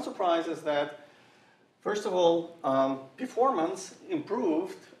 One surprise is that, first of all, performance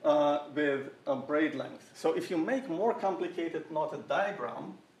improved with braid length. So if you make more complicated knotted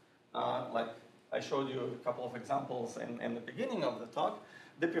diagram, like I showed you a couple of examples in the beginning of the talk,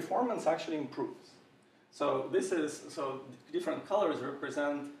 the performance actually improves. So different colors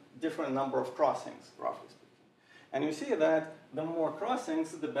represent different number of crossings, roughly speaking. And you see that the more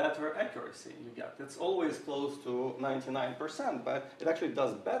crossings, the better accuracy you get. It's always close to 99%, but it actually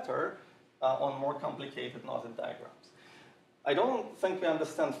does better on more complicated knotted diagrams. I don't think we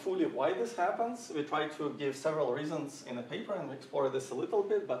understand fully why this happens. We try to give several reasons in the paper, and we explore this a little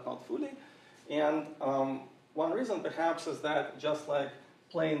bit, but not fully. And one reason perhaps is that just like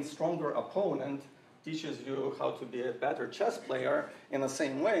playing stronger opponent teaches you how to be a better chess player, in the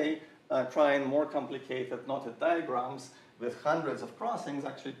same way, trying more complicated knotted diagrams with hundreds of crossings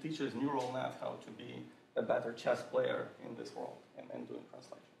actually teaches neural net how to be a better chess player in this world and doing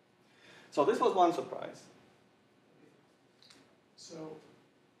translation. So this was one surprise. So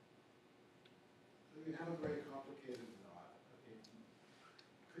you have a very complicated knot. Okay.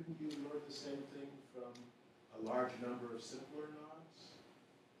 Couldn't you learn the same thing from a large number of simpler knots?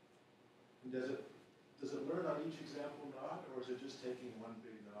 And does it learn on each example knot, or is it just taking one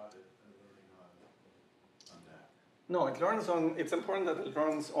big knot and learning on that? No, it learns on, it's important that it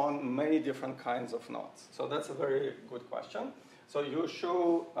learns on many different kinds of knots. So that's a very good question. So you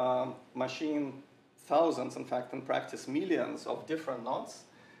show machine thousands, in fact, in practice, millions of different knots.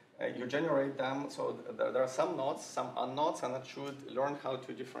 You generate them, so there are some knots, some unknots, and it should learn how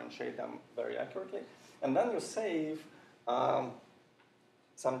to differentiate them very accurately. And then you save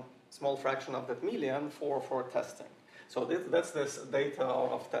some small fraction of that million for testing. So that's this data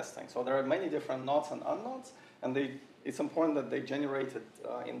of testing. So there are many different knots and unknots, and it's important that they generate it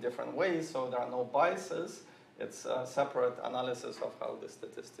in different ways, so there are no biases It's a separate analysis of how the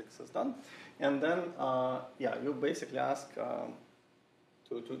statistics is done. And then, yeah, you basically ask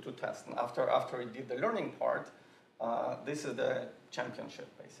to test. And after we did the learning part, this is the championship,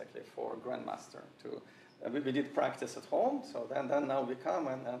 basically, for Grandmaster. We did practice at home, so then now we come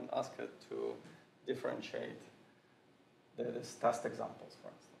and ask it to differentiate these test examples, for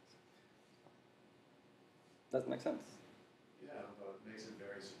instance. Does that make sense? Yeah, although it makes it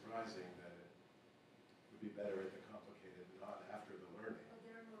very surprising that it would be better at the complicated, not after the learning. But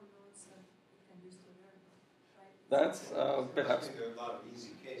there are no nodes that you can use to learn, right? That's perhaps. I think there are a lot of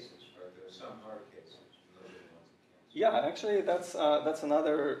easy cases, right? There are some hard cases. And those are the ones that can't. Yeah, actually, that's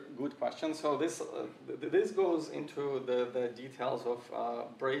another good question. So this goes into the details of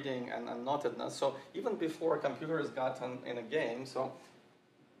braiding and knottedness. So even before computers got in a game, so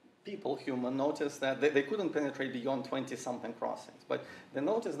human, noticed that they couldn't penetrate beyond 20-something crossings. But they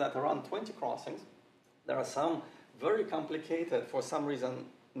noticed that around 20 crossings, there are some very complicated, for some reason,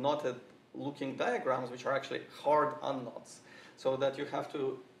 knotted-looking diagrams, which are actually hard unknots. So that you have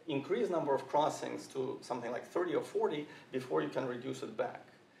to increase number of crossings to something like 30 or 40 before you can reduce it back.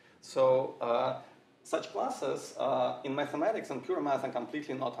 So such classes in mathematics and pure math are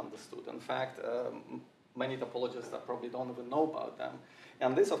completely not understood. In fact, many topologists probably don't even know about them.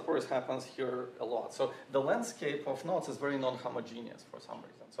 And this, of course, happens here a lot. So the landscape of knots is very non-homogeneous for some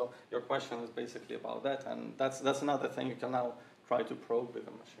reason. So your question is basically about that, and that's another thing you can now try to probe with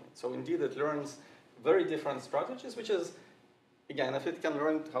the machine. So indeed, it learns very different strategies, which is, again, if it can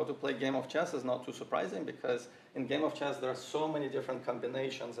learn how to play game of chess, is not too surprising, because in game of chess, there are so many different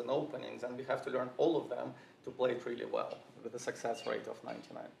combinations and openings, and we have to learn all of them to play it really well, with a success rate of 99%.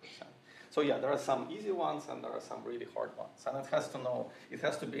 So yeah, there are some easy ones, and there are some really hard ones. And it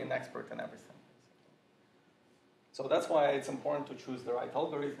has to be an expert in everything. So that's why it's important to choose the right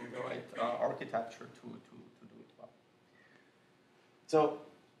algorithm, the right architecture to do it well. So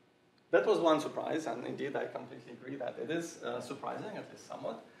that was one surprise, and indeed I completely agree that it is surprising, at least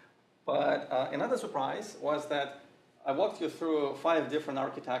somewhat. But another surprise was that I walked you through 5 different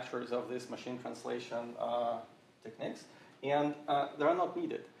architectures of these machine translation techniques, and they are not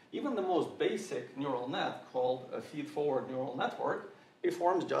needed. Even the most basic neural net, called a feed-forward neural network,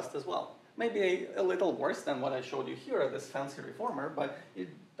 performs just as well. Maybe a little worse than what I showed you here, this fancy reformer, but it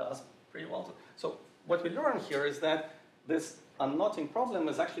does pretty well too. So what we learn here is that this unknotting problem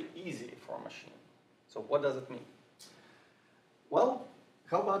is actually easy for a machine. So what does it mean? Well,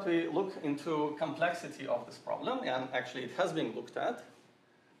 how about we look into complexity of this problem, and actually it has been looked at.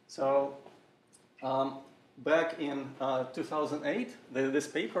 So back in 2008, this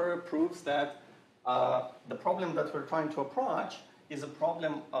paper proves that the problem that we're trying to approach is a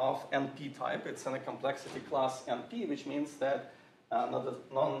problem of NP type. It's in a complexity class NP, which means that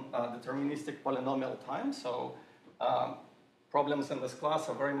non-deterministic polynomial time. So problems in this class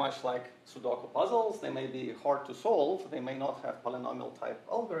are very much like Sudoku puzzles. They may be hard to solve. They may not have polynomial type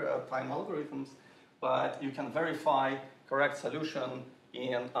time algorithms, but you can verify correct solution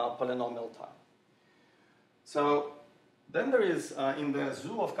in polynomial time. So then there is, in the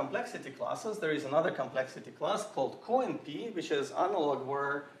zoo of complexity classes, there is another complexity class called CoNP, which is analog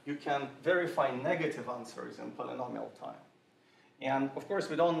where you can verify negative answers in polynomial time. And of course,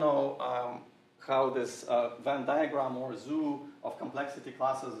 we don't know how this Venn diagram or zoo of complexity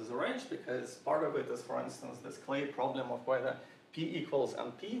classes is arranged, because part of it is, for instance, this Clay problem of whether P equals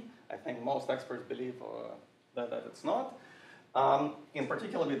NP. I think most experts believe that it's not. In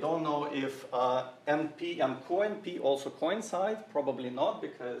particular, we don't know if NP and CoNP also coincide. Probably not,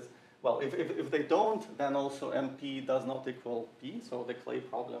 because, well, if they don't, then also NP does not equal P, so the Clay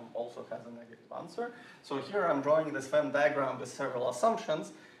problem also has a negative answer. So here I'm drawing this Venn diagram with several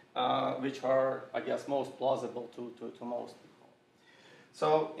assumptions, which are, I guess, most plausible to most people.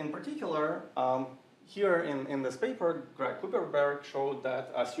 So in particular, here in this paper, Greg Kuperberg showed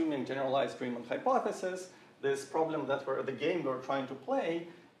that assuming generalized Riemann hypothesis, this problem the game we're trying to play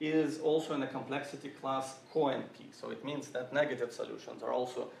is also in a complexity class CoNP. So it means that negative solutions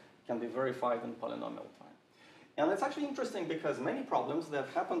can be verified in polynomial time. And it's actually interesting because many problems that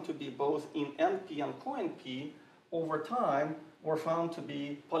happen to be both in NP and CoNP over time were found to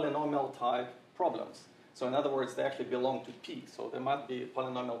be polynomial type problems. So in other words, they actually belong to P. So they might be a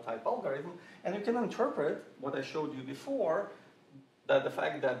polynomial type algorithm. And you can interpret what I showed you before, that the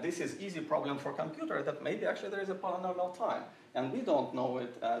fact that this is easy problem for computer, that maybe actually there is a polynomial time. And we don't know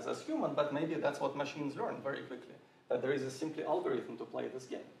it as human, but maybe that's what machines learn very quickly, that there is a simply algorithm to play this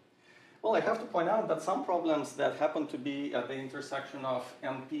game. Well, I have to point out that some problems that happen to be at the intersection of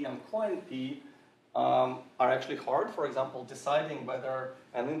NP and CoNP are actually hard. For example, deciding whether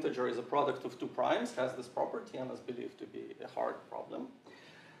an integer is a product of two primes has this property and is believed to be a hard problem.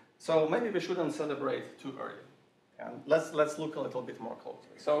 So maybe we shouldn't celebrate too early. And let's look a little bit more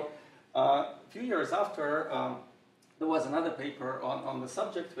closely. So a few years after, there was another paper on the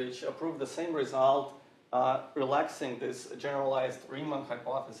subject which proved the same result, relaxing this generalized Riemann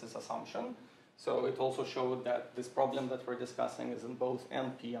hypothesis assumption. So it also showed that this problem that we're discussing is in both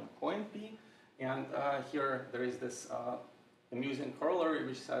NP and coNP. And here there is this amusing corollary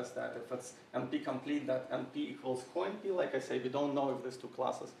which says that if it's NP complete, that NP equals coNP. Like I say, we don't know if these two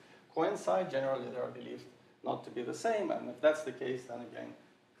classes coincide. Generally, they are believed not to be the same. And if that's the case, then again,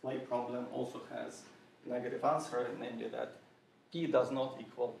 Clay problem also has a negative answer, namely that P does not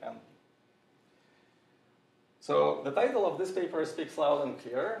equal NP. So the title of this paper speaks loud and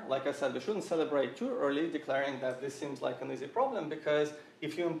clear. Like I said, we shouldn't celebrate too early, declaring that this seems like an easy problem, because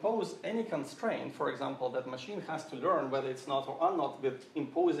if you impose any constraint, for example, that machine has to learn whether it's not or are not with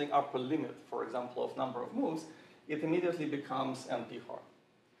imposing upper limit, for example, of number of moves, it immediately becomes NP hard.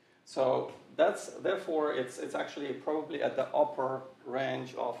 So therefore, it's actually probably at the upper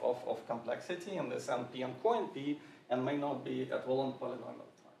range of complexity in this NP and coNP, and may not be at all in polynomial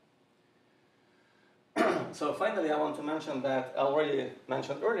time. So finally, I want to mention that I already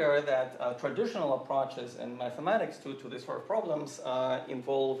mentioned earlier that traditional approaches in mathematics to these sort of problems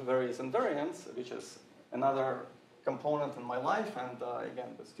involve various invariants, which is another component in my life. And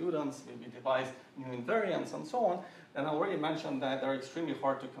again, the students, we devise new invariants and so on. And I already mentioned that they're extremely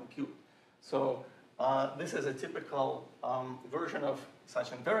hard to compute. So this is a typical version of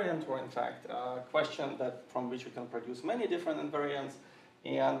such invariant, or in fact, a question from which you can produce many different invariants.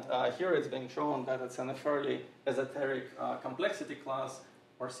 And here it's being shown that it's in a fairly esoteric complexity class,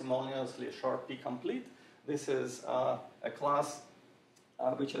 or simultaneously short P-complete. This is a class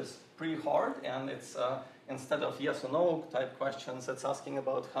which is pretty hard, and it's instead of yes or no type questions, it's asking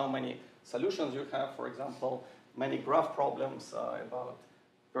about how many solutions you have. For example, many graph problems about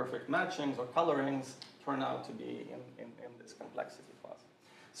perfect matchings or colorings turn out to be in this complexity class.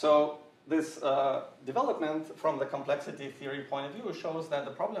 So this development from the complexity theory point of view shows that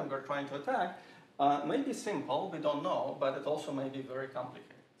the problem we're trying to attack may be simple, we don't know, but it also may be very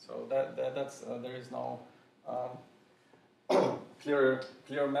complicated. So there is no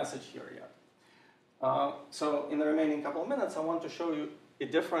clear message here yet. So in the remaining couple of minutes, I want to show you a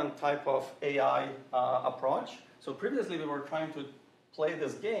different type of AI approach. So previously we were trying to play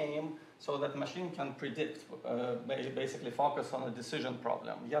this game so that machine can predict, basically focus on a decision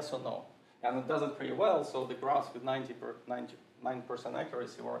problem, yes or no. And it does it pretty well, so the graphs with 99%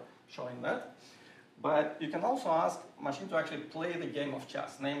 accuracy were showing that. But you can also ask machine to actually play the game of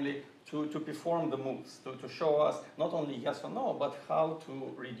chess, namely to perform the moves, to show us not only yes or no, but how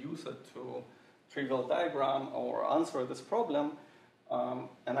to reduce it to trivial diagram or answer this problem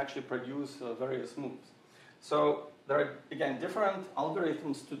and actually produce various moves. So there are, again, different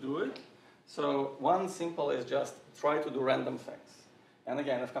algorithms to do it. So one simple is just try to do random things. And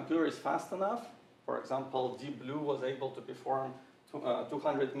again, if computer is fast enough, for example, Deep Blue was able to perform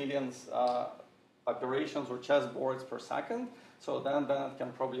 200 million operations or chessboards per second. So then it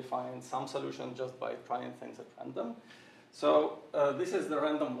can probably find some solution just by trying things at random. So this is the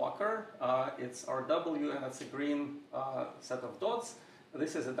random walker. It's RW and it's a green set of dots.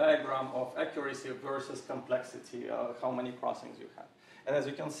 This is a diagram of accuracy versus complexity, how many crossings you have. And as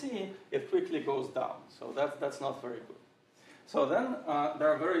you can see, it quickly goes down. So that's not very good. So then there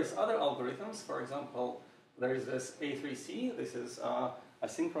are various other algorithms. For example, there is this A3C. This is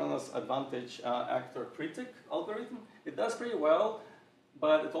asynchronous advantage actor critic algorithm. It does pretty well,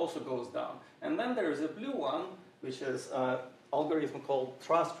 but it also goes down. And then there is a blue one, which is an algorithm called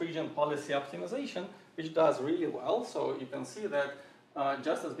trust region policy optimization, which does really well. So you can see that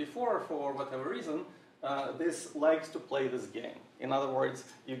just as before, for whatever reason, this likes to play this game. In other words,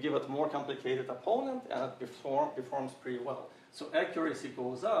 you give it more complicated opponent, and it performs pretty well. So accuracy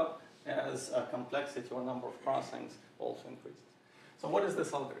goes up as complexity or number of crossings also increases. So what is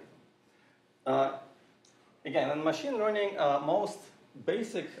this algorithm? Again, in machine learning, most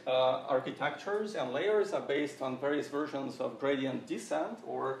basic architectures and layers are based on various versions of gradient descent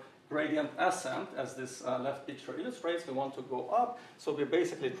or gradient ascent, as this left picture illustrates. We want to go up, so we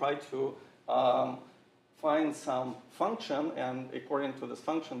basically try to find some function, and according to this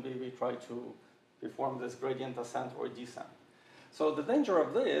function, we try to perform this gradient ascent or descent. So the danger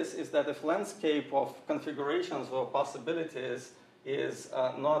of this is that if landscape of configurations or possibilities is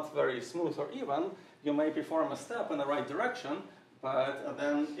not very smooth or even, you may perform a step in the right direction, but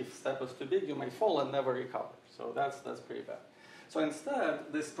then if step is too big, you may fall and never recover. So that's pretty bad. So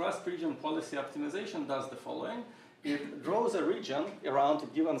instead, this trust region policy optimization does the following. It draws a region around a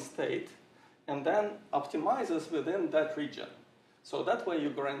given state and then optimizes within that region. So that way you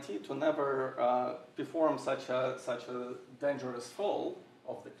guarantee to never perform such a dangerous fall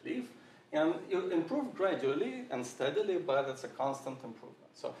of the cliff, and you improve gradually and steadily, but it's a constant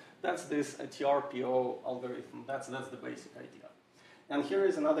improvement. So that's this TRPO algorithm. That's the basic idea. And here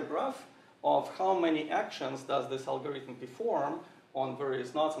is another graph of how many actions does this algorithm perform on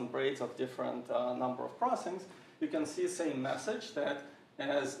various knots and braids of different number of crossings. You can see same message that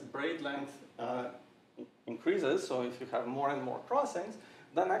as braid length increases, so if you have more and more crossings,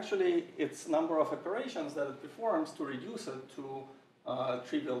 then actually its number of operations that it performs to reduce it to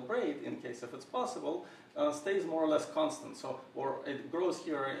trivial braid, in case if it's possible, stays more or less constant. So, or it grows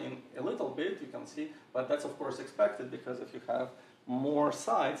here in a little bit, you can see, but that's of course expected because if you have more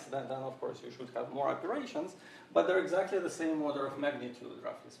sites, then of course you should have more operations, but they're exactly the same order of magnitude,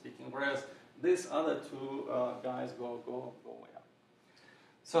 roughly speaking, whereas these other two guys go way up.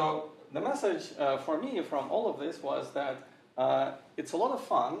 So the message for me from all of this was that it's a lot of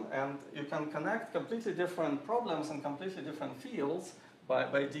fun, and you can connect completely different problems and completely different fields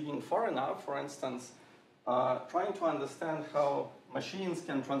by digging far enough. For instance, trying to understand how machines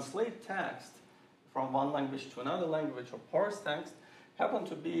can translate text from one language to another language or parse text happen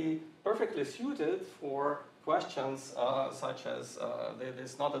to be perfectly suited for questions such as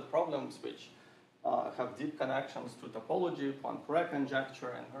these knotted problems, which have deep connections to topology, Poincare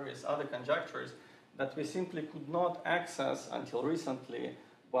conjecture, and various other conjectures that we simply could not access until recently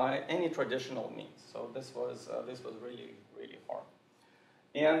by any traditional means. So this was really, really hard.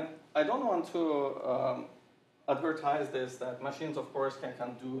 And I don't want to advertise this, that machines, of course,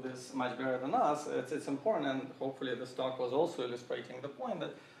 can do this much better than us. It's important, and hopefully this talk was also illustrating the point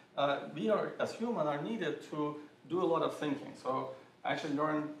that we are, as humans, are needed to do a lot of thinking. So I actually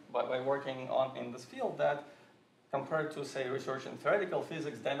learned by working in this field that compared to, say, research in theoretical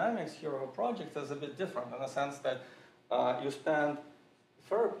physics, dynamics here of a project is a bit different in the sense that you spend a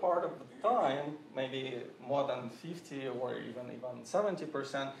fair part of the time, maybe more than 50 or even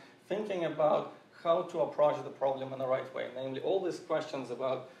 70%, thinking about how to approach the problem in the right way. Namely, all these questions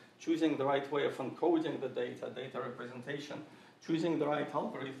about choosing the right way of encoding the data representation, choosing the right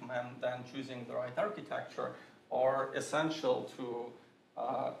algorithm, and then choosing the right architecture are essential to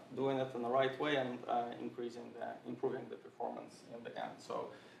doing it in the right way and improving the performance in the end.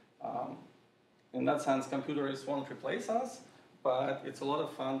 So in that sense, computers won't replace us, but it's a lot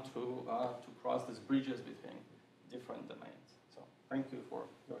of fun to cross these bridges between different domains. So thank you for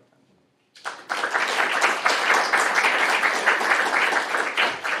your attention.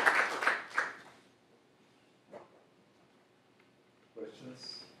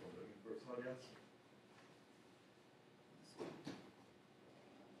 Questions from the in-person audience?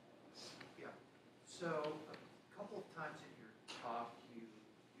 Yeah. So a couple of times in your talk, you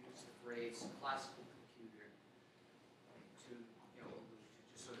used the phrase classical computer to, allude to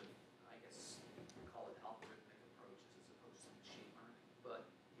just sort of, I guess, call it algorithmic approaches as opposed to machine learning. But,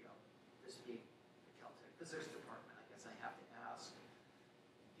 this being the Caltech physics department, I guess I have to ask,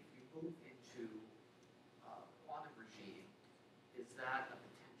 if you move into quantum regime, is that a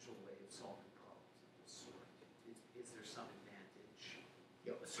potential way of solving problems of this sort? Is there some advantage?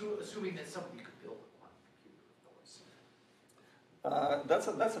 Assuming that somebody could build a quantum computer, of course.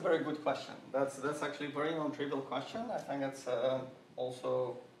 That's a very good question. That's actually a very non-trivial question. I think it's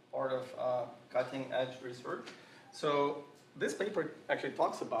also part of cutting-edge research. So this paper actually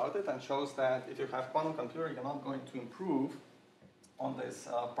talks about it and shows that if you have quantum computer, you're not going to improve on this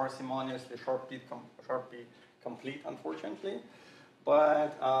parsimoniously short-bit complete, unfortunately.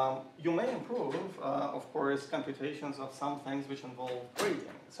 But you may improve, of course, computations of some things which involve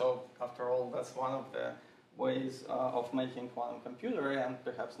grading. So after all, that's one of the ways of making quantum computer, and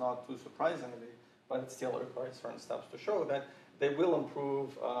perhaps not too surprisingly, but it still requires certain steps to show that they will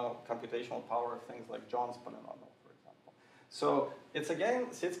improve computational power of things like John's polynomial, for example. So it's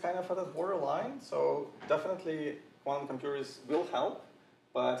sits kind of at a borderline. So definitely quantum computers will help,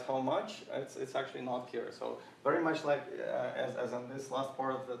 but how much, it's actually not clear. So very much like as in this last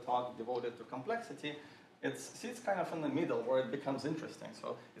part of the talk devoted to complexity, it sits kind of in the middle where it becomes interesting.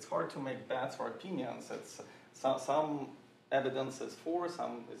 So it's hard to make bets or opinions. It's some evidence is for,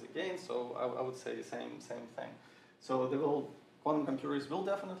 some is against. So I would say same thing. So quantum computers will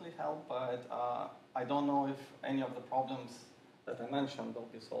definitely help, but I don't know if any of the problems that I mentioned will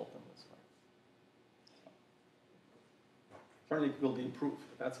be solved in this way. Certainly it will be improved,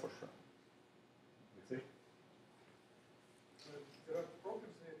 that's for sure. There are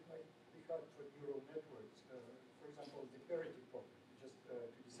problems that might be hard for neural networks. For example, the parity problem.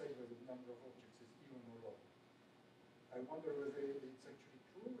 I wonder whether it's actually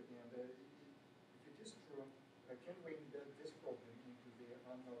true, and if it is true, can we embed this problem into the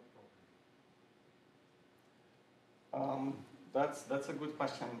unknown problem? That's a good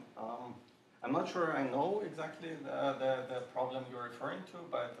question. I'm not sure I know exactly the problem you're referring to,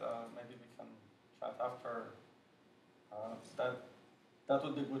 but maybe we can chat after. That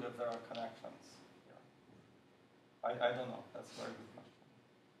would be good if there are connections. Yeah. I don't know. That's a very good question.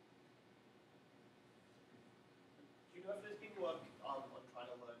 Do you know if there's been work on trying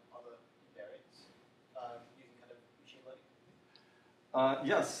to learn other invariants using kind of machine learning?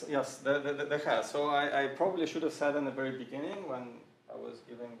 Yes, there has. So I probably should have said in the very beginning when I was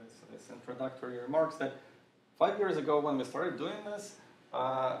giving this introductory remarks that 5 years ago when we started doing this,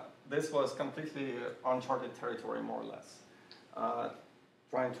 this was completely uncharted territory, more or less.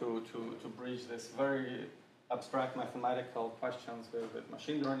 Trying to bridge this very abstract mathematical questions with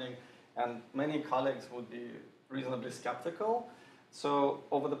machine learning, and many colleagues would be reasonably skeptical. So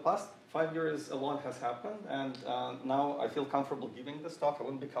over the past 5 years, a lot has happened, and now I feel comfortable giving this talk. I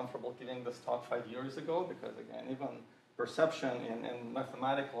wouldn't be comfortable giving this talk 5 years ago because, again, even perception in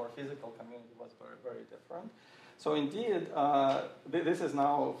mathematical or physical community was very, very different. So indeed, this is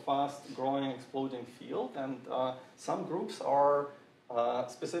now a fast-growing, exploding field, and some groups are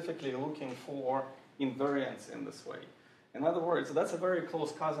specifically looking for invariance in this way. In other words, that's a very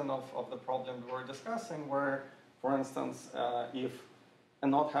close cousin of the problem we were discussing, where, for instance, if a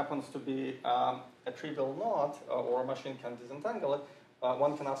knot happens to be a trivial knot, or a machine can disentangle it,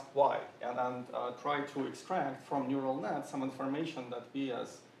 one can ask why, and try to extract from neural net some information that we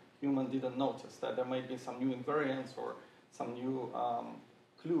as human didn't notice, that there might be some new invariants or some new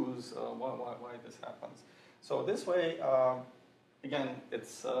clues why this happens. So this way, again,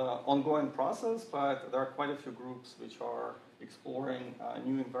 it's an ongoing process, but there are quite a few groups which are exploring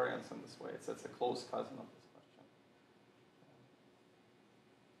new invariants in this way. It's a close cousin of this question.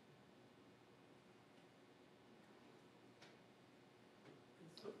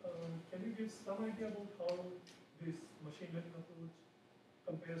 So, can you give some idea about how this machine learning approach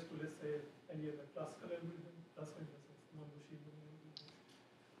compares to, let's say, any other classical algorithm, classical non-machine learning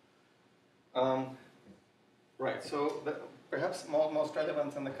algorithm? Right, so perhaps most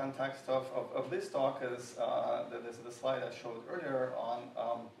relevant in the context of this talk is the slide I showed earlier on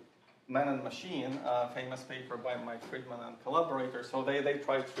Man and Machine, a famous paper by Mike Friedman and collaborators. So they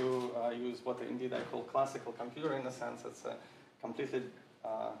try to use what indeed I call classical computer, in a sense. It's a completely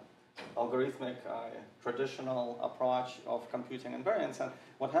algorithmic, traditional approach of computing invariants. And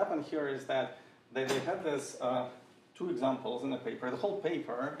what happened here is that they had this two examples in the paper. The whole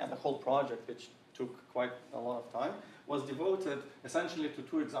paper and the whole project, which took quite a lot of time, was devoted essentially to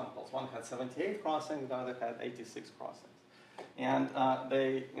two examples. One had 78 crossings, the other had 86 crossings. And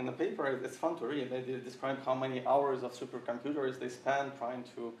they, in the paper, it's fun to read, they describe how many hours of supercomputers they spent trying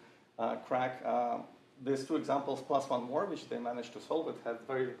to crack these two examples plus one more, which they managed to solve. It had a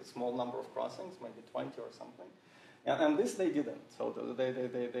very small number of crossings, maybe 20 or something. And this they didn't, so they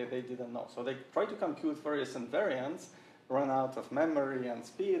didn't know. So they tried to compute various invariants, run out of memory and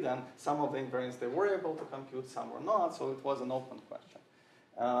speed, and some of the invariants they were able to compute, some were not, so it was an open question.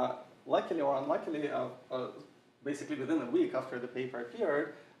 Luckily or unluckily, basically within a week after the paper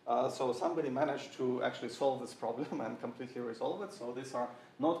appeared, so somebody managed to actually solve this problem and completely resolve it. So these are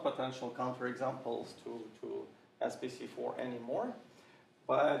not potential counterexamples to SPC4 anymore.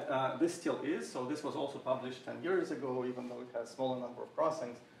 But this still is, so this was also published 10 years ago, even though it has a smaller number of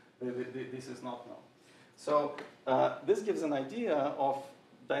crossings, this is not known. So this gives an idea of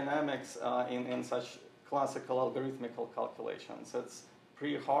dynamics in such classical algorithmical calculations. It's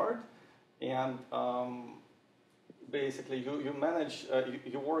pretty hard, and basically you manage,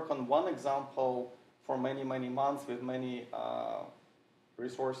 you work on one example for many, many months with many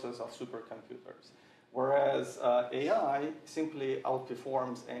resources of supercomputers. Whereas AI simply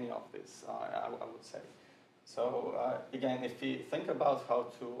outperforms any of this, I would say. So again, if we think about how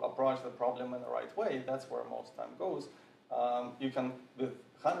to approach the problem in the right way, that's where most time goes. You can, with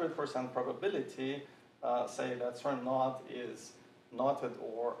 100% probability, say that certain knot is knotted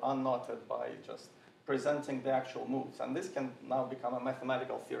or unknotted by just presenting the actual moves. And this can now become a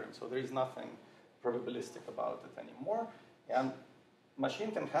mathematical theorem, so there is nothing probabilistic about it anymore. And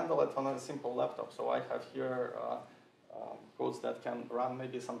machine can handle it on a simple laptop. So I have here codes that can run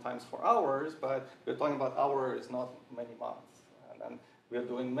maybe sometimes for hours, but we're talking about hours, not many months. And then we're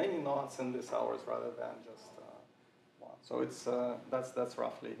doing many knots in these hours rather than just one. So it's that's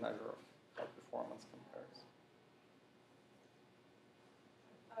roughly a measure of how performance compares.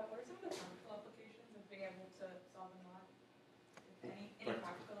 What are some of the practical applications of being able to solve a knot? Any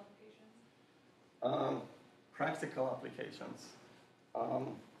practical applications? practical applications.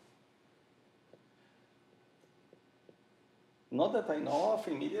 Not that I know of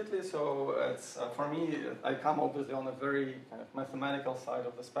immediately, so it's, for me, I come obviously on a very kind of mathematical side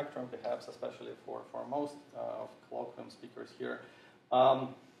of the spectrum, perhaps, especially for most of colloquium speakers here.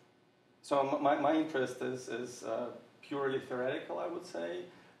 So my interest is purely theoretical, I would say.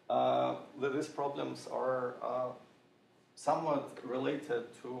 These problems are somewhat related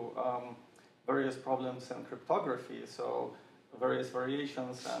to various problems in cryptography, so various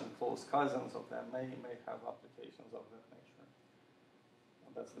variations and close cousins of them may have applications of that nature.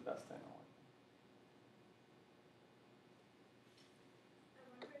 That's the best I know. I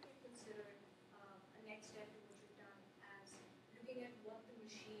wonder if you considered a next step in what you've done as looking at what the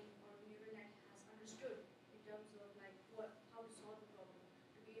machine or neural net has understood in terms of like how to solve the problem,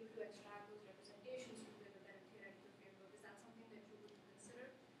 to be able to extract those representations to build a better theoretical framework. Is that something that you would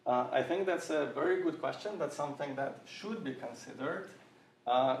consider? I think that's a very good question. That's something that should be considered.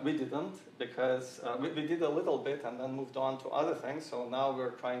 We didn't, because we did a little bit and then moved on to other things. So now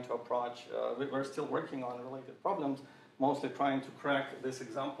we're trying to approach, we're still working on related problems, mostly trying to crack this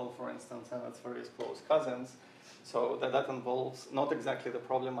example, for instance, and its various close cousins. So that involves not exactly the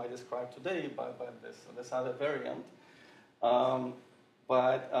problem I described today, but this other variant.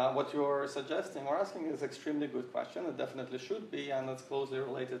 But what you're suggesting or asking is an extremely good question. It definitely should be, and it's closely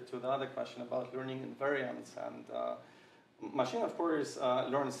related to the other question about learning invariants. And machine, of course,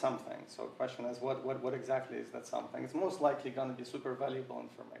 learns something. So the question is, what exactly is that something? It's most likely going to be super valuable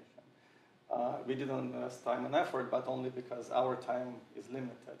information. We didn't invest time and effort, but only because our time is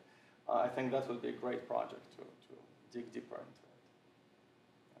limited. I think that would be a great project to dig deeper into it.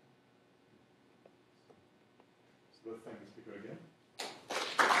 So thank you, speaker again.